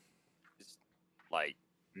 It's like,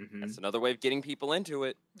 that's another way of getting people into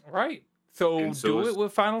it. Right. So And so do is- it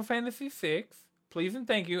with Final Fantasy VI. Please and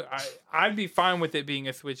thank you. I'd be fine with it being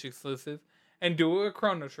a Switch exclusive. And do it with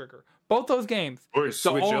Chrono Trigger. Both those games. Or a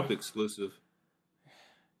Switch Up exclusive.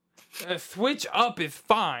 Switch Up is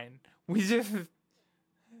fine. We just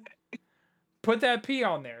put that P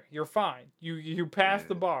on there. You're fine. You pass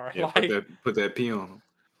the bar. Yeah, like put that P on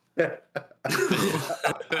them.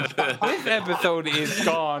 this episode is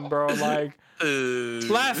gone, bro. Like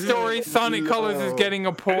last story, Sonic Colors is getting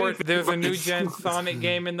a port. There's a new gen Sonic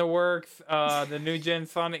game in the works. The new gen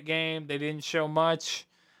Sonic game, they didn't show much.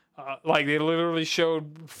 Like they literally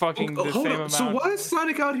showed fucking the same amount. So why is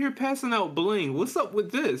Sonic out here passing out bling? What's up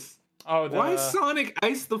with this? Why is Sonic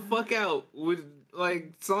iced the fuck out with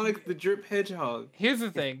like Sonic the Drip Hedgehog? Here's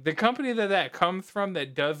the thing: the company that comes from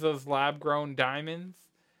that does those lab-grown diamonds,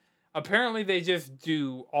 apparently they just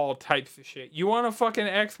do all types of shit. You want a fucking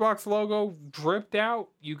Xbox logo dripped out?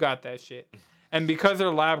 You got that shit. And because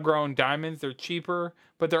they're lab-grown diamonds, they're cheaper,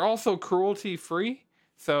 but they're also cruelty-free.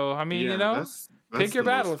 So I mean, that's pick your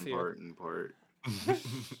the most battles here. important part.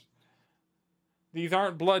 These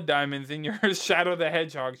aren't blood diamonds in your Shadow the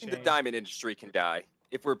Hedgehog chain. The diamond industry can die.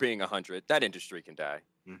 If we're being 100, that industry can die.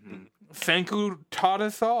 Senku taught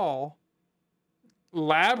us all.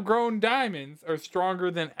 Lab-grown diamonds are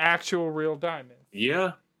stronger than actual real diamonds.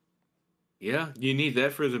 Yeah, you need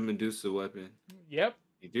that for the Medusa weapon. Yep,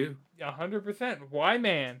 You do. 100%. Why,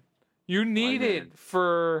 man? You need it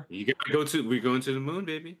for. You gotta go to. We're going to the moon,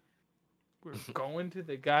 baby. We're going to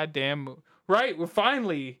the goddamn moon. Right, we're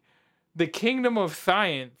finally the kingdom of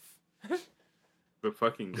science. The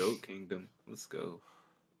fucking Goat Kingdom. Let's go.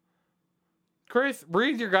 Chris,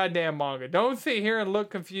 read your goddamn manga. Don't sit here and look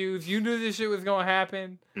confused. You knew this shit was gonna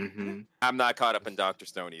happen. I'm not caught up in Dr.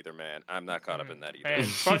 Stone either, man. I'm not caught up in that either. Man,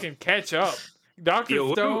 fucking catch up.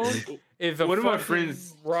 Dr. Stone is a one of my fucking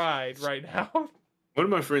friends- ride right now. One of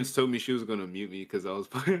my friends told me she was gonna mute me because I was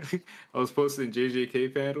posting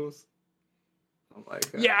JJK panels. I'm like,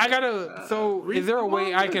 Yeah, I gotta. So, is there a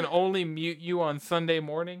way I can manga. only mute you on Sunday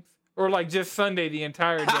mornings, or like just Sunday the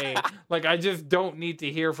entire day? Like, I just don't need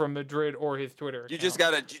to hear from Madrid or his Twitter. You just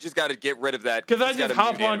gotta get rid of that. Because I You just gotta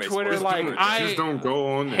hop mute on anime Twitter spoilers. like Just don't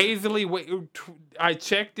go on there. hazily wait. I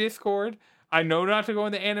check Discord. I know not to go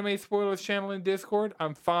in the anime spoilers channel in Discord.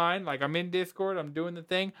 I'm fine. Like, I'm in Discord. I'm doing the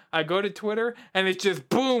thing. I go to Twitter and it's just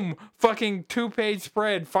boom, fucking 2-page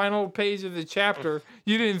spread, final page of the chapter.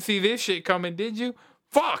 You didn't see this shit coming, did you?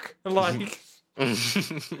 Fuck. Like,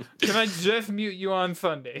 can I just mute you on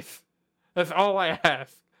Sundays? That's all I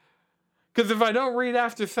ask. Because if I don't read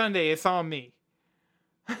after Sunday, it's on me.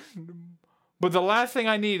 But the last thing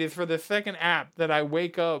I need is for the second app that I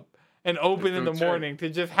wake up and open in the morning to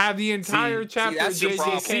just have the entire chapter that's your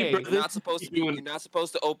problem. JJK. You're not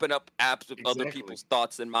supposed to open up apps with other Exactly. people's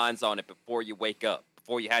thoughts and minds on it before you wake up,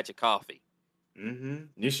 before you had your coffee. Mm-hmm.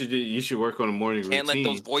 You should work on a morning Can't routine. let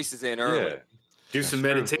those voices in early. Yeah. Do some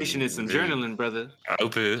That's true. meditation and some Really? journaling, brother.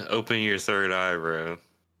 Open your third eye, bro.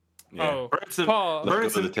 Yeah. Oh, Burn some, Paul. Let burn go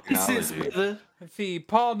some of the technology. incense, brother. See,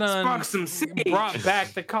 Paul done Spark some sage. brought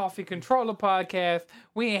back the Coffee Controller podcast.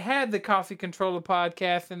 We ain't had the Coffee Controller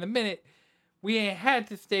podcast in a minute. We ain't had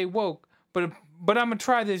to stay woke, but I'm gonna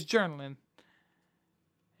try this journaling.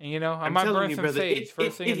 And I I'm might telling burn you, some brother, sage it-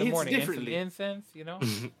 first thing it in the hits morning and some differently. incense.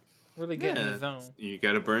 Really get in the zone. You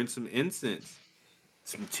gotta burn some incense,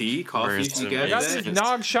 some tea, coffee. Burn If some you got I got that. this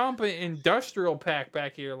Nog Champa industrial pack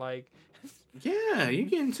back here. Like, Yeah, you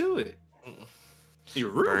get into it. Your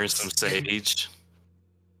Burn roots. some sage.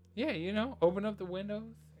 yeah, open up the windows,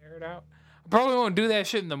 air it out. I probably won't do that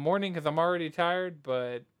shit in the morning because I'm already tired.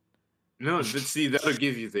 But No, but see, that'll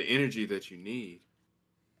give you the energy that you need.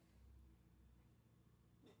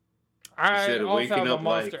 I Instead of also waking have a up like,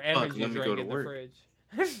 Monster "Fuck, Energy let me go drink to in the work." fridge.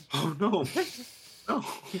 Oh no,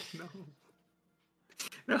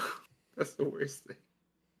 no, that's the worst thing.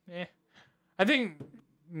 Yeah. I think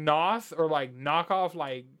NOS or like knockoff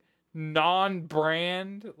like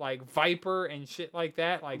non-brand like Viper and shit like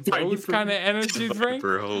that, like those Viper. kind of energy drinks,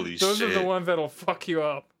 Viper, holy those shit. are the ones that'll fuck you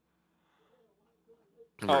up.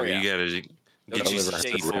 Bro, Oh, yeah. You gotta get you Those some are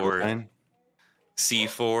the Red C4. wine?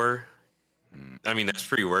 C4. I mean, that's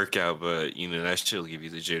pre-workout, but that shit'll give you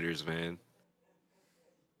the jitters, man.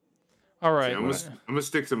 All See, right. I'm gonna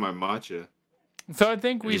stick to my matcha. So I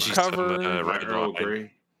think we've Get you some, covered. Red Earl wine.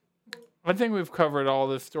 Grey. I think we've covered all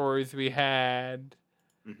the stories we had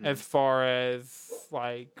Mhm. as far as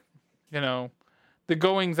like, the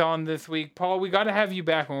goings on this week. Paul, we got to have you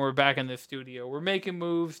back when we're back in the studio. We're making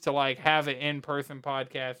moves to like have an in-person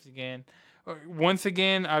podcast again. Once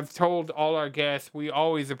again, I've told all our guests we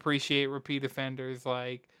always appreciate repeat offenders.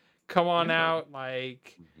 Like, come on Yeah. out,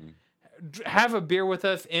 like Mhm. have a beer with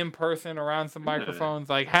us in person around some Yeah. microphones.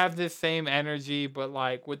 Like, have this same energy, but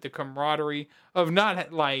like with the camaraderie of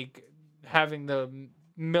not like having the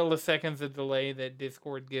milliseconds of delay that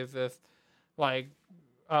Discord gives us. Like,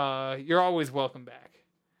 you're always welcome back.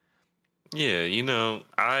 Yeah,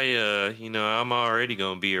 I'm already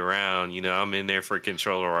gonna be around. I'm in there for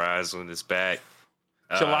Controller Rise when it's back.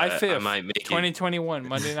 July I 5th, might make it. 2021,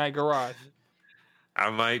 Monday Night Garage. I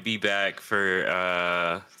might be back for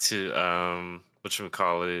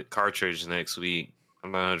whatchamacallit, cartridge next week.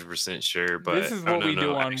 I'm not 100% sure, but This is oh, what no, we do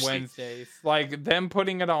no, on actually, Wednesdays. Like, them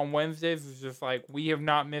putting it on Wednesdays is just like, we have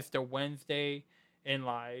not missed a Wednesday in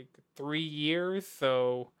like 3 years.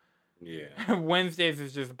 So Yeah. Wednesdays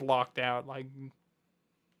is just blocked out. Like,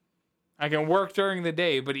 I can work during the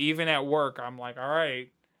day, but even at work, I'm like, all right,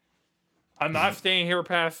 I'm not staying here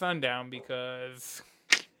past sundown because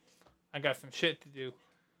I got some shit to do.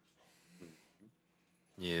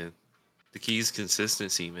 Yeah, the key is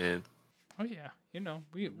consistency, man. Oh yeah,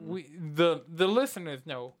 we the listeners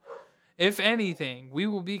know. If anything, we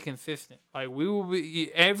will be consistent. Like, we will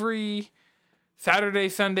be every Saturday,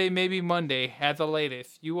 Sunday, maybe Monday at the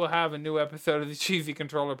latest. You will have a new episode of the Cheesy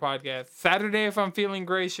Controller Podcast. Saturday if I'm feeling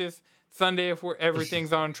gracious. Sunday if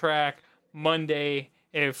everything's on track. Monday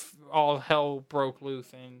if all hell broke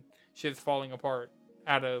loose and shit's falling apart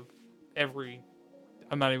out of every.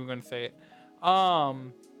 I'm not even going to say it.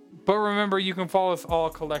 But remember, you can follow us all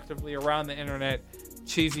collectively around the internet,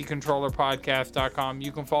 cheesycontrollerpodcast.com.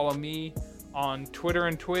 You can follow me on Twitter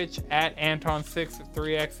and Twitch at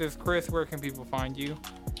Anton6 Chris, where can people find you?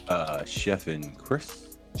 Chef and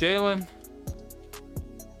Chris. Jalen,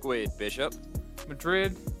 Squid Bishop.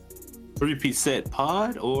 Madrid. Repeat set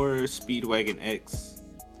pod or Speedwagon X.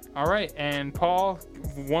 All right, and Paul,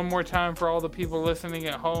 one more time for all the people listening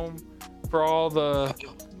at home, for all the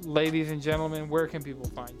ladies and gentlemen, where can people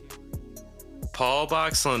find you? Paul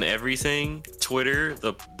Box on everything. Twitter,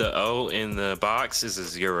 the O in the box is a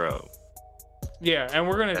 0. Yeah, and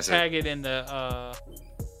we're gonna tag it in the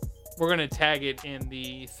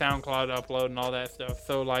SoundCloud upload and all that stuff.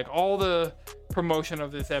 So like all the promotion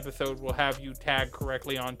of this episode will have you tagged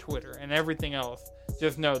correctly on Twitter, and everything else,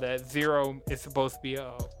 just know that 0 is supposed to be a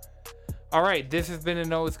O. All right, this has been a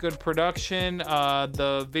No It's Good production.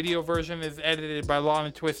 The video version is edited by Law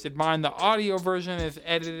and Twisted Mind. The audio version is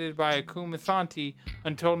edited by Akuma Santi.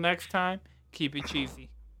 Until next time, keep it cheesy.